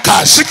kumaliza hiyo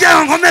kazi. kugira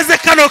ngo nkomeze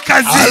kano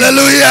kazi.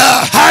 Haleluya,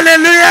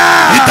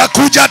 haleluya.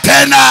 nitakuja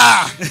tena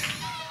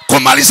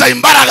kumaliza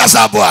imbaraga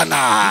za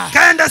Bwana.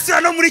 kandi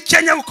asiba no muri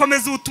Kenya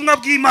gukomeza ubutumwa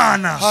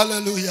bw'Imana.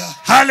 Haleluya,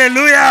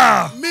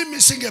 haleluya.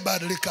 mimi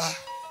singebadilika,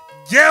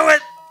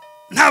 jewe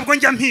ntabwo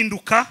njya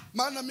mpinduka,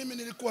 maana mimi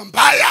nilikuwa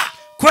mbaya,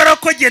 kubera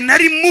ko je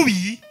nari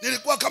mubi,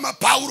 nilikuwa kama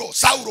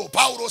Saulo.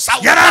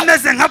 yari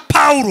ameze nka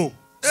Paulo,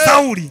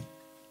 Sauli.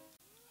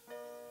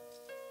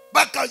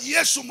 Baka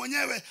Yesu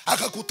mwenyewe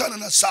akakutana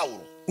na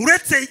Saulo,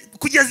 uretse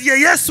kugeza igihe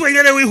Yesu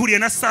wenyine wihuriye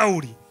na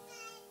Sauli.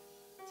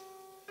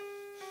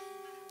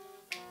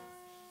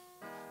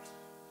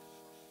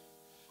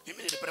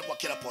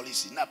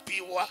 polisi,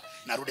 napiwa,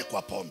 narudi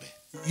kwa pombe.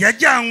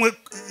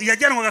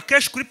 Yajyanwaga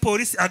kenshi kuri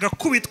polisi,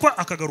 agakubitwa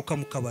akagaruka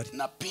mu kabari.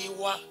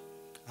 Napiwa,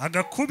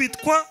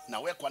 agakubitwa,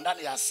 nawekwa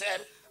ndani ya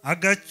sel,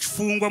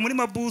 agafungwa muri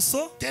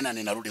mabuso, tena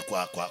ninarudi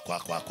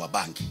kwa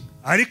banki.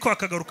 Ariko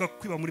akagaruka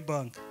kwiba muri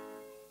banki.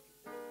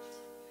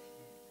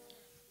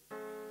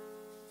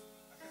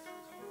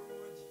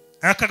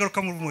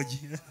 Akagaruka mu rumogi.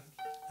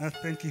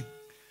 Thank you.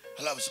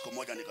 Halafu siku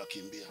moja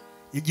nikakimbia.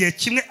 Igihe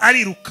kimwe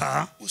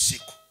ariruka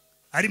usiku,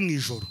 ari mu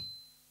ijoro.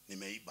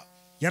 Nimeiba.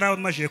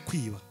 Yaramaje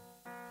kwiba.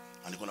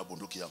 Alikuwa na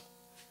bunduki yangu.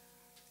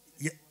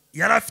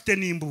 Yarafite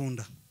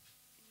n'imbunda.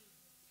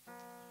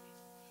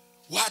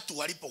 Watu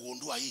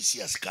walipogundua hii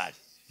si askari,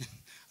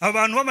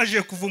 abantu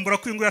bamaje kuvumbura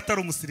ko ingo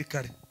yatari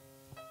umusirikare,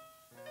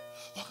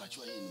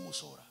 wakajua hii ni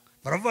musora.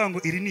 Baravuga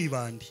ngo iri ni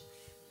ibandi.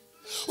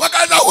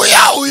 Wakaza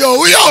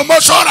huyo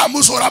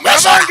musora.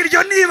 Baravuga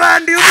iryo ni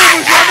ibandi,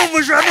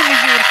 umujura.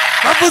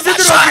 Bavuze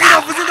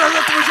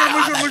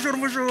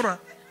mujura.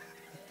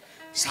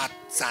 Saa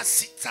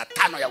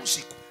 5 ya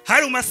usiku.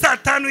 Hari saa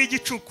 5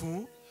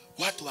 y'igicuku,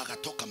 watu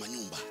wakatoka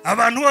manyumba.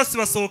 Abantu bose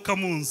basohoka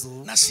mu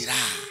nzu na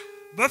silaha.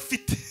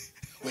 Bafite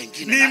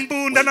wengine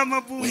n'imbunda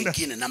n'amabunda.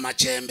 Wengine na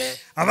majembe.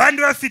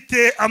 Abandi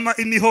bafite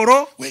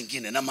imihoro.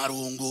 Wengine na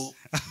marungu.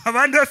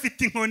 Abandi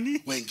bafite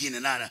inkoni. Wengine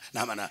na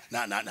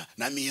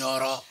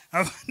mihoro.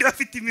 Abandi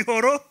bafite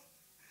imihoro.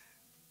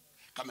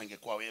 Kama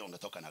ingekuwa wewe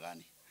ungetoka na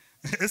gani?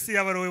 Ese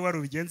yaba wewe wari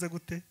ubigenze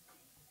gute?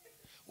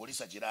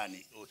 Ulisa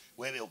jirani,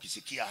 wewe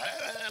ukisikia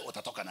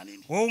utatoka na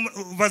nini?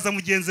 Baza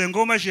mugenze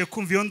ngo maje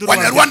kumva iyo nduru.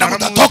 Abanyarwanda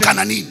mutatoka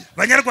na nini?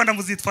 Abanyarwanda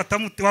muzitfata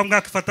mute, wa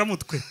mwakifata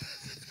mutwe.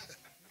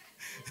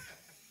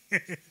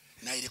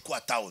 Na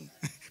ilikuwa town.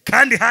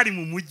 Kandi hari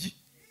mu mujyi.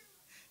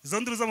 Izo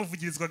nduru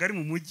zamuvugirizwaga ari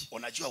mu mujyi.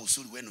 Unajua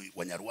usuri wenu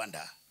wa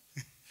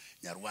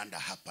Nyarwanda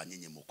hapa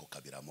nyinyi muko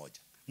kabila moja.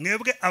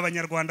 Mwebwe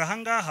abanyarwanda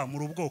hangaha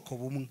muri ubwoko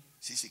bumwe.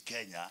 Sisi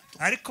Kenya,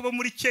 ariko bo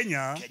muri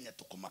Kenya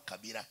tuko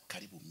makabila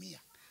karibu 100.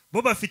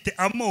 Bo bafite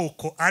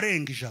amoko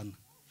arenga 100.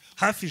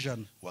 Hafi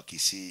 100.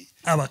 Wakisi,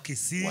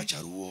 Abakisi,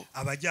 Wacharuo,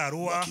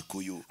 Abajaruwa,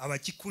 Wakikuyu,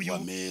 Abakikuyu,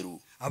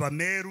 Wameru,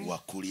 Abameru,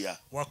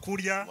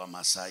 Wakuria,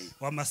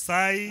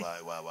 Wamasai,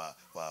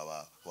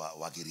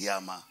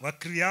 Wagiriama,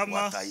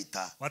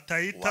 Wataita,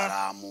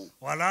 Waramu,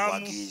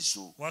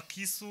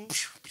 Wakisu.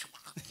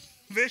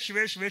 Beshi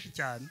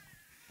cyane.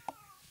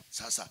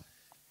 Sasa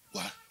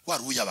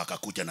Waruya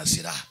wakakuja na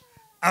silaha.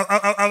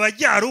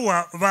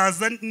 Abajaruwa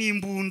baza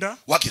n'imbunda.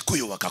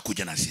 Wakikuyu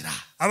wakakuja na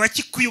silaha.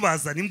 Abakikuyu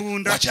baza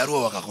n'imbunda.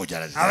 Wacharuo wakakuja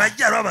na silaha.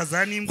 Abajaruwa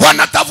baza n'imbunda.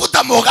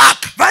 Wanatafuta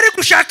Mogaka. Bari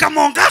gushaka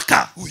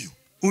Mogaka.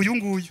 Uyu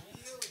nguyu.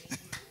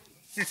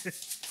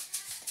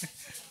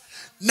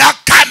 Na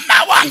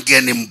kama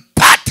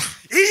wangenimpata,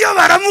 iyo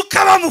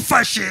baramuka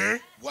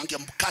bamufashe,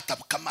 wangemkata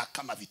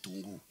kama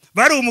vitunguu.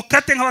 Bari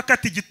umukate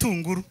nk'abakata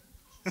igitunguru.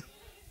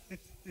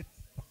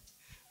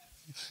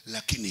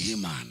 Lakini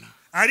Imana,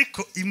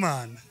 ariko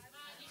Imana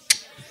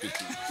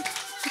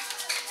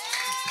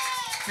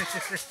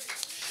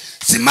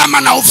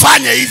simama na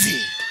ufanye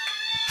hivi.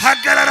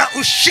 Hagarara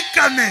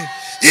ushikame.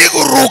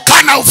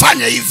 Iguruka na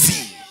ufanye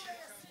hivi.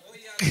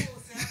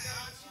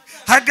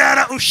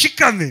 Hagarara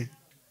ushikame.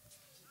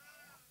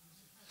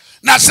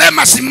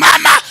 Nasema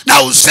simama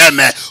na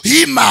useme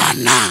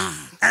Imana.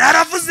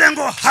 Aravuze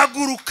ngo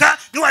haguruka,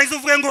 niwahize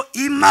uvuge ngo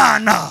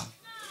Imana.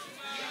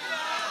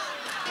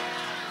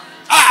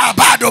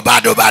 Bado.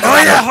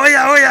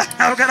 Hoya.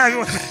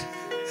 Ntabwo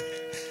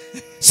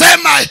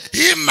sema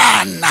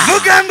Imana.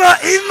 Vuga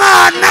ngo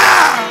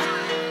Imana.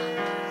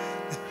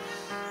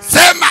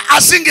 Sema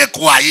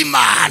asingekuwa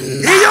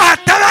Imana. Iyo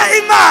hataba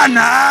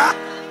Imana.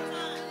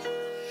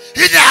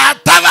 Iyo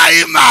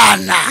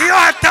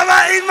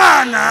hataba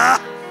Imana.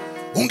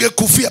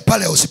 Ungekufia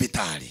pale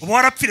hospitali.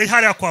 Warapfire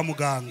hariya kwa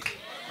muganga.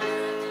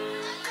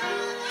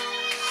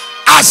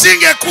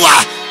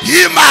 Asingekuwa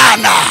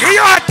Imana.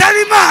 Iyo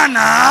hataba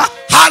Imana.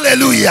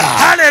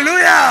 Hallelujah.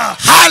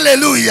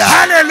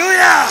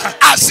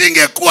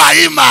 Asingekuwa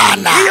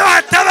Imana. Iyo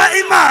hataba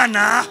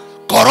Imana.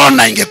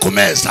 Corona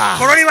ingekumeza.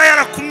 Corona iba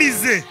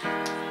yarakumize.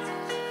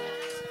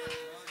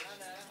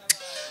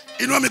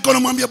 Inua mikono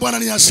mwambie Bwana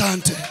ni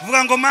asante.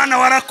 Vuga ngo Mana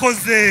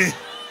warakoze.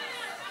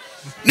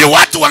 Ni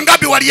watu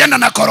wangapi walienda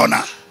na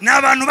corona? Na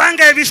abantu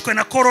bangaye bishwe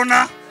na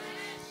corona.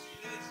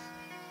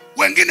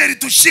 Wengine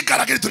litushika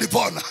lakini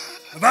tulipona.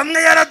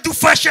 Bamwe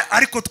yaradufasha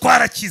ariko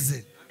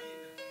twarakize.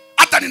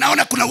 Hata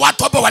ninaona kuna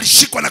watu hapa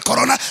walishikwa na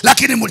corona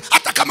lakini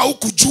hata kama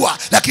hukujua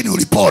lakini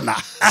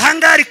ulipona.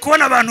 Ahangari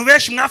kubona abantu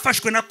benshi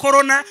mwafashwe na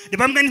corona, ni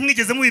bamwe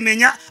ntimwigeze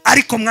mubimenya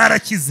ariko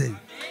mwarakize.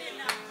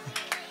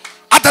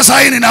 Hata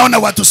sasa ninaona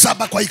watu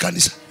 7 kwa hii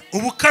kanisa.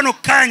 Ubu kano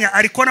kanya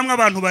ariko namwe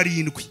abantu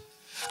 7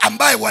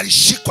 ambaye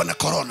walishikwa na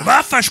corona.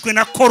 Bafashwe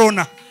na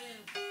corona.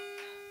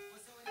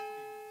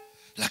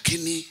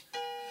 Lakini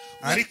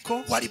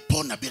ariko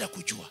walipona bila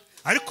kujua.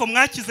 Ariko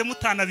mwakize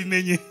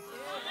mutanabimenye.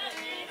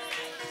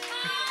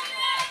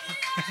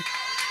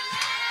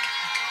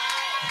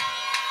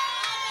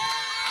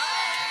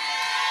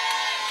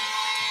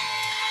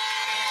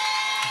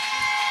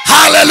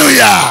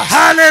 Hallelujah.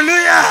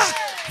 Hallelujah.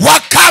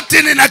 Wakati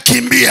wakati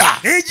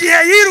ninakimbia, igihe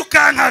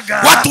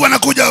yirukankaga, watu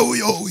wanakuja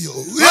huyo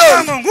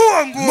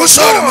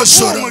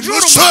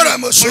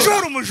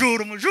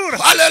mujura.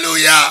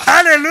 Hallelujah.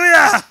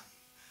 Hallelujah.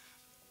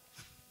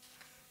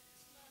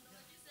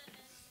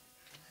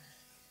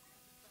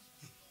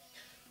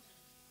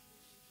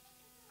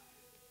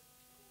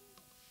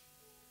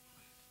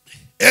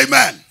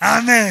 Amen.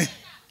 Amen.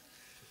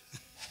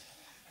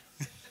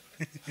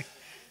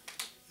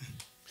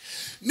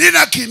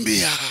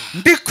 Ninakimbia,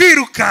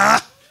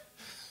 ndikwiruka,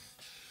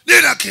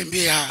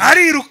 ninakimbia,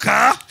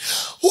 ariruka,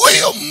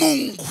 huyo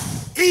Mungu,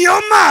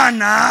 iyo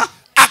Mana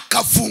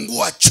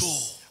akafungua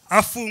choo,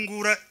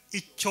 afungura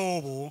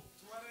icyobo,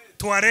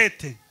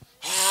 toilette.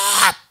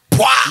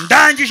 Pwa!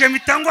 Ndangije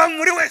mitangwa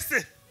muri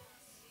wese.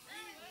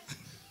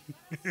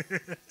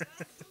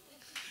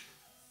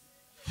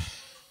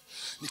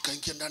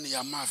 Nikaingia ndani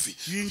ya mavi,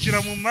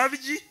 yinjira mu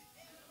mabyi,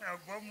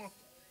 agwamo.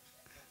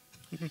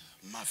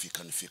 Mavi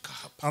kanifika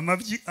hapa,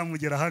 amabyi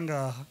amugera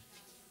hangaha.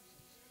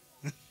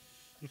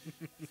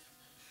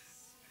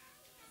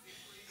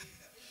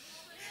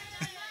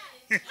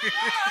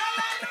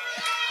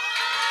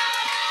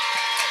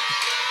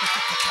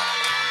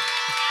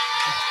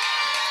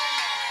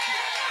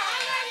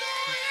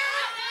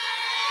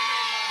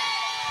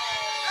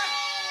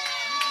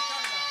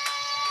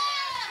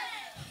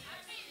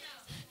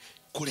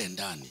 kule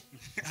ndani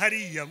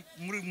hariya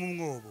muri mu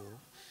mwobo,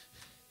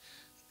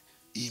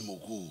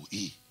 muguu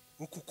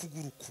uku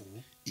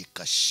kuguruku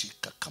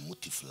ikashika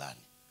kamuti fulani,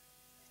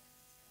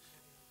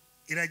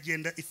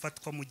 iragenda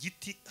ifatwa mu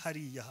giti,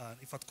 hariya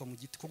hantu ifatwa mu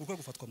giti, kugurwa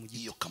gufatwa mu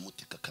giti, iyo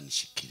kamuti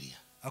kakanishikilia,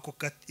 ako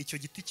icyo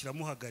giti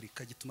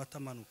kiramuhagarika gituma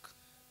atamanuka.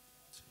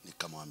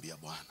 Nikamwambia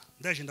Bwana,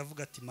 ndaje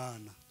ndavuga ati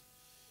Mana,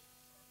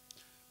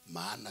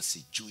 maana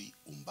sijui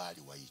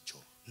umbali wa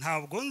hicho,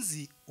 ntabwo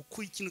nzi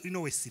uko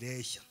ino wese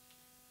ireshya,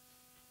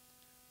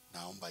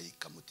 naomba hii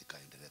kamuti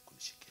kaendelee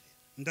kunishikilia,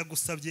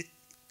 ndagusabye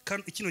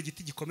kino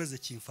giti gikomeze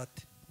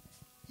kimfate,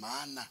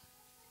 maana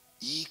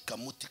hii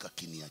kamuti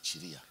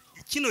kakiniachilia,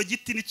 kino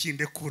giti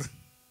nikindekura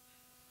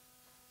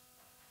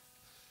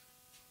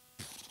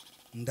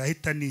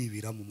ndahita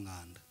nibira mu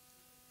mwanda,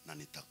 na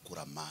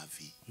nitakura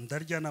mavi,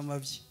 ndarya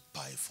n'amabyi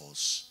by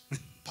force,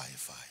 by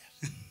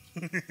fire.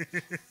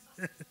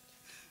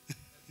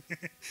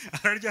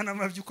 ararya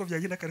n'amabyi uko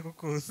byagenda kariko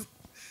kose.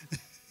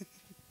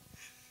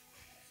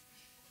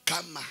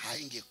 Kama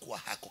haingekuwa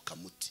hako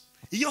kamuti,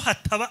 iyo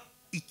hataba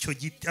icyo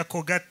giti,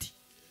 ako gati,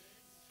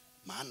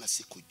 maana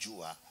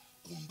sikujua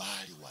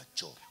umbali wa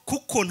choo,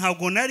 kuko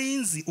ntabwo nari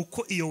nzi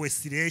uko iyo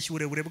wese ireshya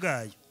uburebure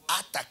bwayo,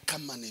 hata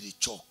kama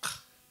nilichoka,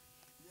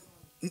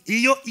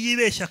 iyo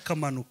yibeshya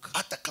kamanuka,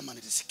 hata kama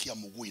nilisikia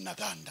mguu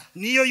inaganda,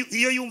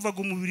 iyo yumvaga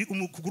umubiri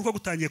ukuguru ko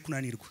gutangiye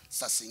kunanirwa.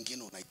 Sasa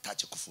ingine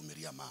unahitaji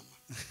kuvumilia mama,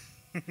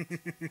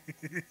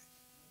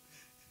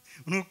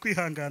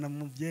 unokwihangana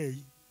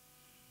mubyeyi.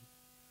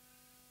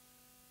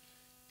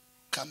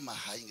 kama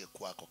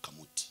haingekuwa ako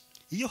kamuti,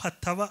 iyo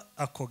hataba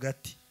ako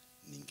gati,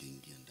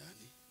 ningeingia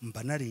ndani,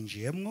 mba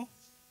narinjiyemwo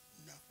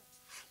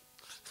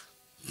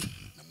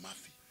na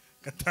mavi,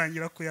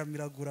 gatangira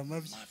kuyamiragura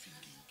amabyi,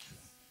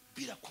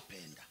 bila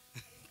kupenda,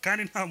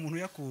 kandi nta muntu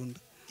yakunda.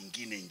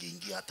 ingine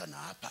ingeingia hata na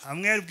hapa,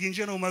 amwe yari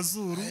bwinje no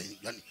mazuru,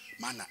 yani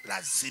maana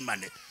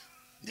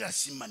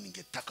lazima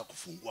ningetaka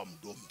kufungua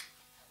mdomo,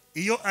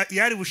 iyo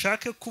yari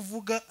bushake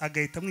kuvuga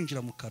agahita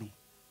mwinjira mu kanwa,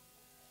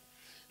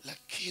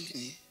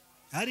 lakini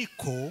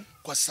ariko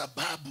kwa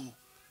sababu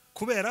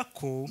kubera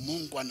ko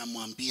Mungu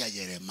anamwambia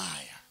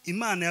Yeremia,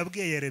 Imana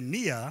yabwiye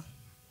Yeremia,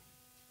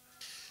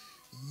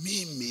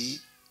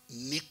 mimi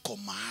niko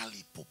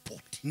mahali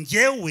popote,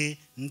 njewe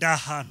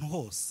ndahantu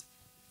hose,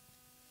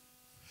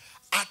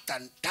 hata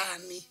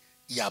ndani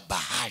ya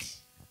bahari,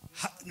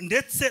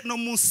 ndetse no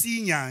munsi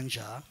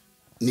y'inyanja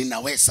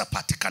ninaweza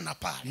patikana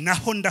pale,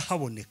 naho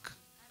ndahaboneka.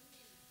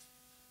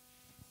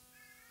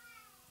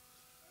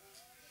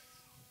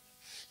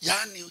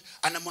 Yani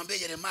anamwambia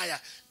Yeremia,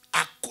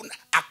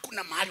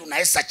 hakuna mahali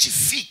unaweza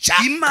jificha.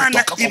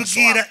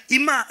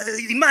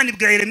 Imana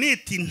ibwira Yeremia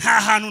iti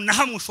nta hantu na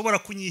hamwe ushobora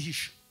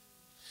kunyihisha.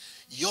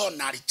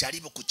 Yona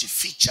alijaribu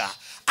kujificha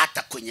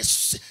hata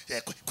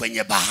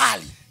kwenye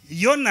bahari.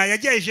 Yona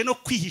yagejeje no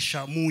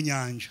kwihisha mu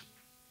nyanja.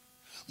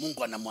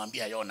 Mungu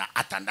anamwambia Yona,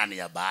 hata ndani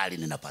ya bahari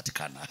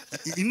ninapatikana.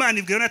 Imana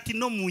ibwira Yona ati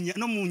no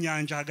mu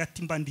nyanja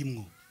hagati mba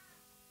ndimwo.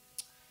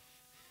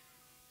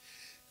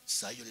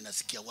 Sasa hiyo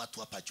ninasikia watu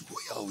hapa juu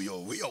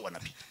huyo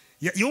wanapita.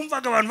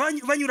 Yumvaga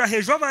abantu banyura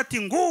hejuru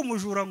bati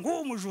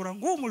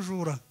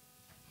ngumujura.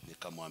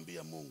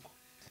 Nikamwambia Mungu,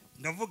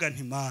 ndavuga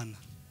nti Mana,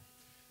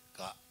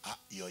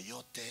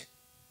 yoyote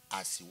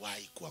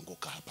asiwahi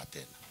kuanguka hapa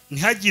tena.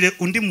 Ntihagire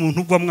undi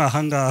muntu ugwa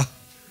mwahanga.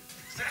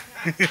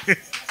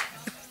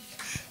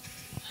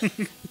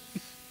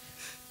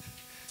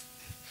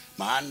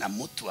 Maana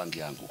mtu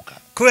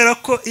angeanguka, kubera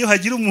ko iyo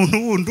hagira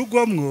umuntu wundi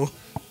ugwamwo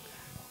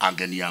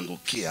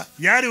angeniangukia,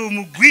 yari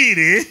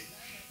umugwire,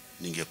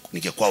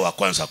 ningekuwa wa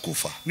kwanza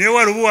kufa, niwe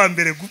wari uwa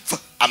mbere gupfa,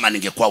 ama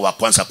ningekuwa wa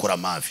kwanza kula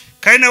mavi,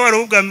 kandi nawe wari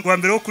wa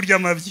mbere wo kurya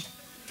amabyi,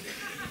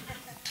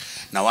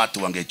 na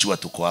watu wangejua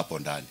tuko hapo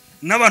ndani.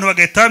 n'abantu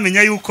bagahita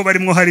bamenya yuko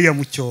barimo hariya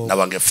mu cyobo na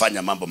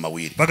wangefanya mambo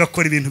mawili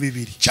bagakora ibintu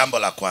bibiri. jambo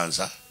la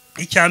kwanza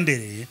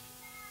Icyambere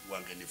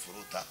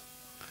wangenifuruta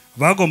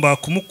bagomba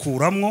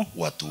kumukuramwo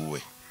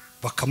watuwe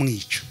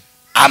bakamwica,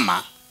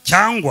 ama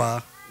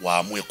cyangwa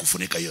waamue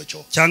kufunika hiyo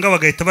choo cyangwa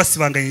bagahita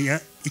basibanganya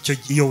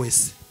iyo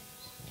wese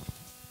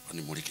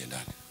nimulike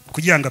ndani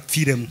kugira ngo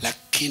apfiremo.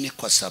 Lakini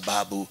kwa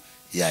sababu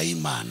ya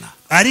imana,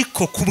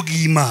 ariko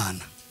kubw'Imana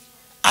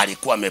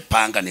alikuwa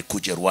amepanga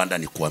nikuje Rwanda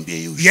nikuambie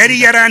hiyo.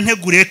 Yari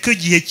yaranteguriye ko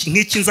igihe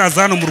nk'iki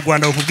nzaza hano mu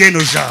Rwanda nkubwiye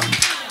no jambo.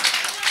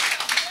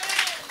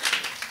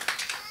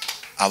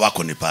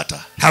 Hawako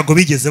nipata. Ntago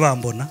bigeze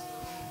bambona.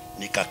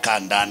 Nikakaa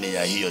ndani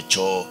ya hiyo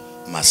choo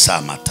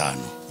masaa 5.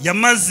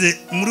 Yamaze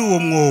muri uwo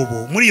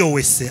mwobo, muri yo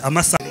wese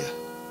amasaa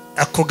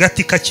ako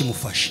gati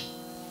kakimufashe.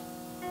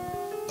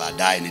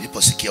 Baadaye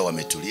niliposikia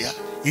wametulia,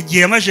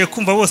 igihe yamaje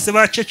kumva bose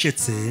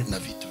bacecetse na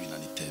vitu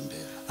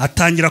vinanitembea,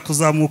 atangira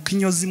kuzamuka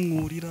inyozi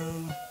mwurira.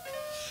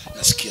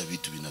 Nasikia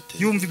vitu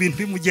vinatembea, yumva ibintu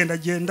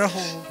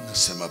bimugendagendaho.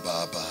 Nasema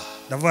baba,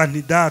 ndavuga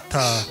nti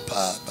data,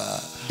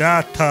 baba,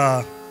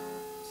 data.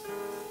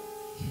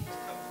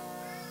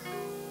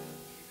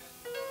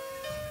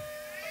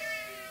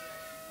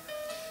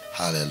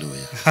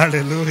 Hallelujah.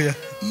 Hallelujah.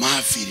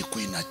 Mavi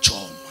ilikuwa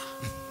inachoma.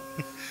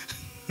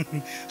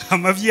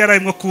 Amavi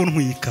yararimo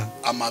kuntwika.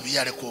 Amavi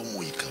yariko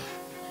muika.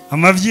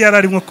 Amavi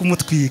yararimo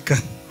kumutwika.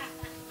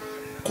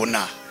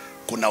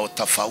 Kuna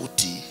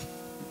utofauti.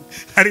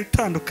 Hari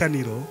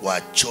itandukaniro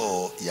wa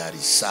choo ya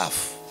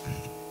risafu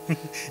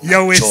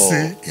ya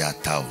wese ya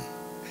town.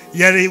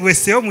 Ya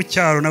wese yo mu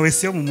cyaro na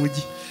wese yo mu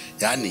mujyi.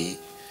 Yani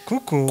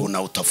kuko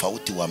kuna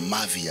utofauti wa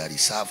mavi ya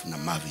risafu na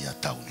mavi ya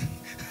town.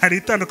 Hari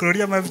itandukaniro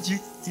ry'amavi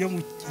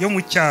yo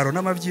mu cyaro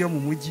n'amavi yo mu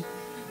mujyi.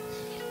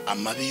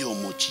 Amavi yo mu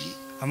mujyi,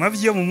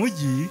 amavi yo mu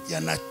mujyi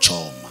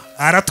yanachoma,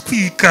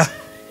 aratwika.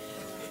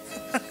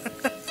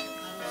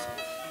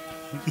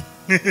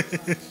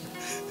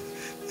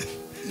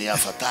 Ni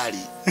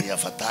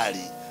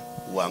afadhali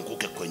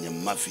uanguke kwenye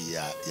mavi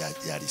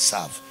ya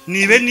risafu.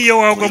 Nibe niyo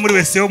wagwa muri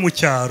wese yo mu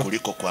cyaro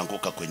kuliko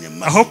kuanguka kwenye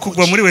mavi aho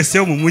kugwa muri wese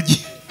yo mu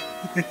mujyi.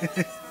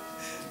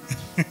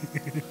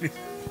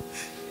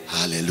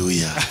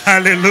 Hallelujah.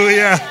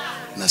 Hallelujah.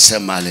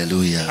 Nasema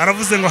hallelujah.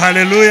 Aravuze ngo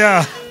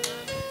hallelujah.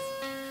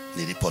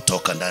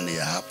 Nilipotoka ndani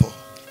ya hapo,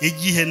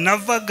 igihe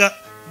navaga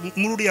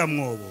muri uriya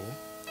mwobo,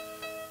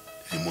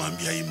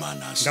 nimwambia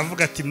Imana,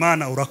 ndavuga ati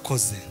Imana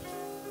urakoze.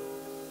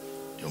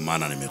 Ndio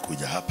maana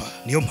nimekuja hapa.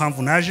 Niyo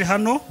mpamvu naje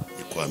hano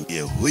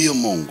nikwambie huyo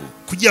Mungu,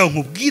 kugira ngo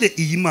nkubwire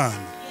iyi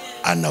Imana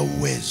ana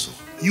uwezo,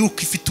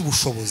 yuko ifite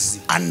ubushobozi,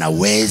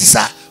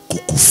 anaweza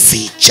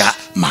kukuficha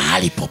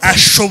mahali popote,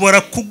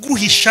 ashobora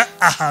kuguhisha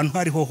ahantu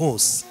hariho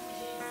hose.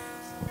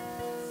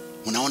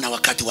 Unaona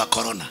wakati wa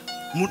corona,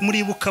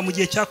 muribuka mu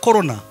gihe cya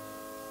corona,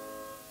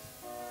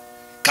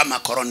 kama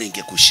corona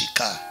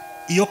ingekushika,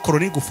 iyo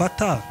corona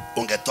igufata,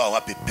 ungetoa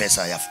wapi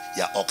pesa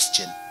ya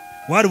oxygen?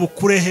 Wari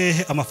bukure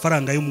hehe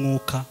amafaranga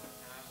y'umwuka?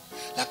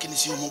 Lakini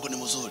sio Mungu ni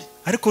mzuri.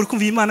 Ariko uri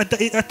kumva Imana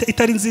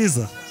itari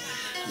nziza.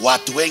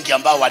 Watu wengi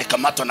ambao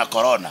walikamatwa na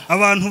corona,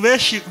 abantu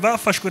benshi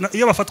bafashwe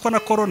iyo bafatwa na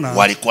corona,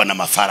 walikuwa na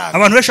mafaranga.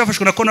 Abantu benshi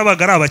bafashwe na corona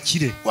bagara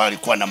abakire,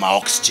 walikuwa na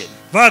oxygen,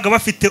 baga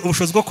bafite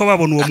ubushobozi bwo kuba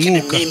babona uwo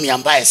mwuka. Lakini mimi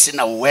ambaye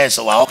sina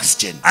uwezo wa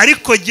oxygen,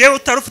 ariko jewe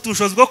utarufite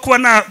ubushobozi bwo kuba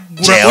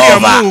nagura uwo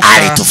mwuka,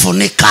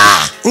 alitufunika.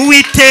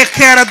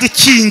 Uwiteka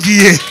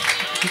yaradukingiye.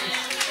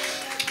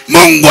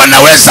 Mungu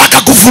anaweza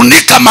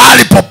akakufunika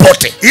mahali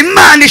popote.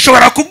 Imana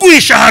ishobora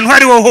kuguhisha ahantu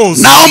hariho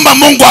hose. Naomba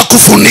Mungu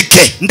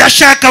akufunike.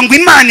 Ndashaka ngo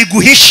Imana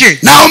iguhishe.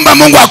 Naomba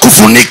Mungu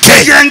akufunike.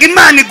 Kugira ngo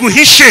Imana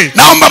iguhishe.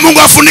 Naomba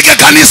Mungu afunike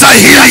kanisa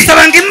hili.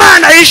 Ndasaba ngo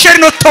Imana ihishe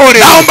rino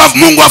torero. Naomba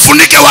Mungu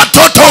afunike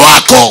watoto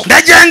wako.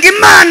 Ndagira ngo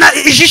Imana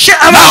ihishe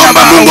abana bawe.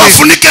 Naomba Mungu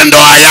afunike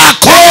ndoa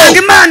yako. Ndagira ngo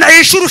Imana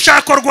ihishe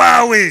urushako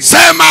rwawe.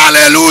 Sema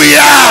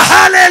haleluya.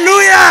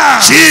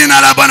 Haleluya.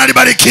 Jina la Bwana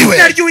libarikiwe.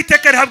 Naryo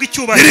Uwiteka rihabwe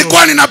icyubahiro.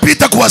 Nilikuwa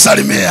ninapita kuwasalimia.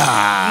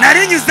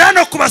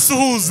 Narinyuzano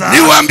kubasuhuza.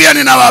 Niwaambia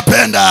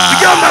ninawapenda.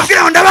 Kugira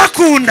mbabwire ngo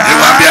ndabakunda.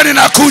 Niwaambia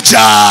ninakuja.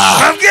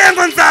 Mbabwire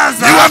ngo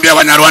nzaza. Niwaambia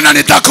Banyarwanda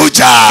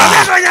nitakuja.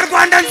 Mbabwire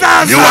Banyarwanda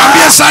nzaza.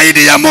 Niwaambie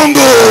zaidi ya Mungu.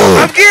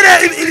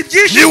 Mbabwire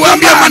ibyinshi.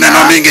 Niwaambie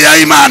maneno mingi ya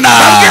Imana.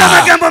 Mbabwire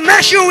amagambo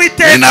menshi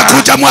y'Uwiteka.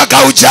 Ninakuja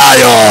mwaka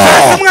ujayo.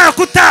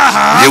 Mwaka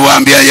utaha.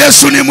 Niwaambie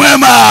Yesu ni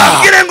mwema.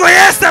 Mbabwire ngo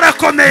Yesu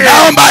arakomeye.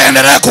 Naomba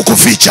aendelee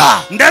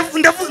kukuficha.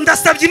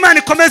 Ndasabye Imana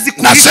ikomeze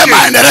iguhishe.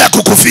 Nasema aendelee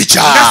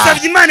kukuficha.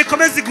 Ndasabye Imana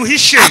ikomeze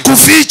iguhishe.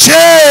 Akufiche.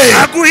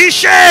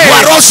 Aguhishe.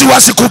 Warozi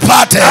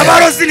wasikupate.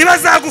 Abarozi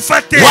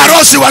ntibazagufate.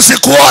 Warozi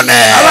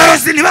wasikuone.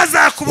 Abarozi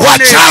ntibazakubone.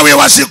 Wachawi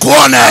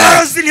wasikuone.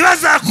 Abarozi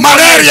ntibazakubone.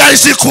 Malaria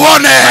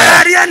isikuone.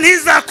 Malaria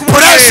ntizakubone.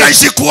 Pressure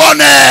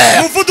isikuone.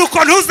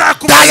 Umuvuduko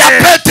ntuzakubone.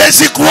 Diabetes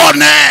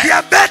isikuone.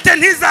 Diabetes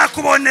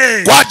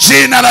ntizakubone. Kwa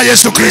jina la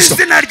Yesu Kristo.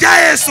 Izina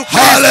rya Yesu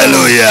Kristo.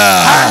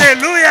 Hallelujah.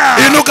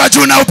 Hallelujah. Inuka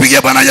juu na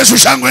upigie Bwana Yesu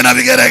shangwe na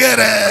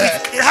vigeregere.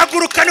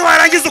 Haguruka ni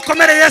warangiza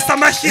ukomere Yesu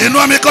amashi.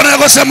 Inua mikono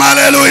yako sema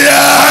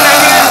hallelujah.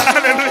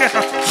 Hallelujah.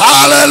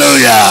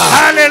 Hallelujah.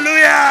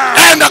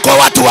 Hallelujah. Enda kwa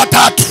watu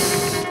watatu.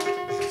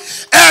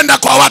 Enda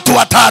kwa watu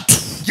watatu.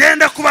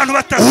 genda ku bantu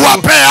batatu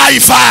uwape high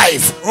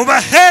five,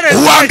 ubahere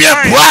uambie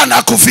Bwana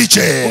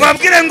akufiche,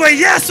 ubabwire ngo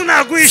Yesu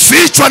naguhishe,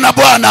 fichwa na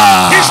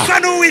Bwana, hishwa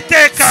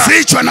n'Uwiteka,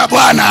 fichwa na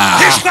Bwana,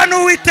 hishwa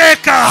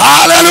n'Uwiteka.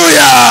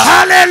 hallelujah,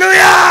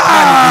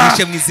 hallelujah.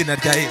 Ishe mu izina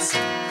rya Yesu.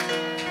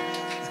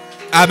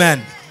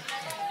 Amen.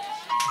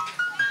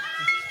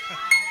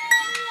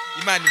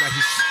 Imana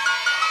ibahishe.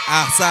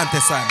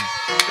 Asante sana.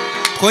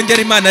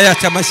 Kongera Imana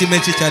yacu amashyi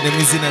menshi cyane mu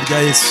izina rya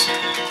Yesu.